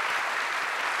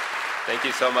 Thank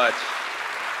you so much.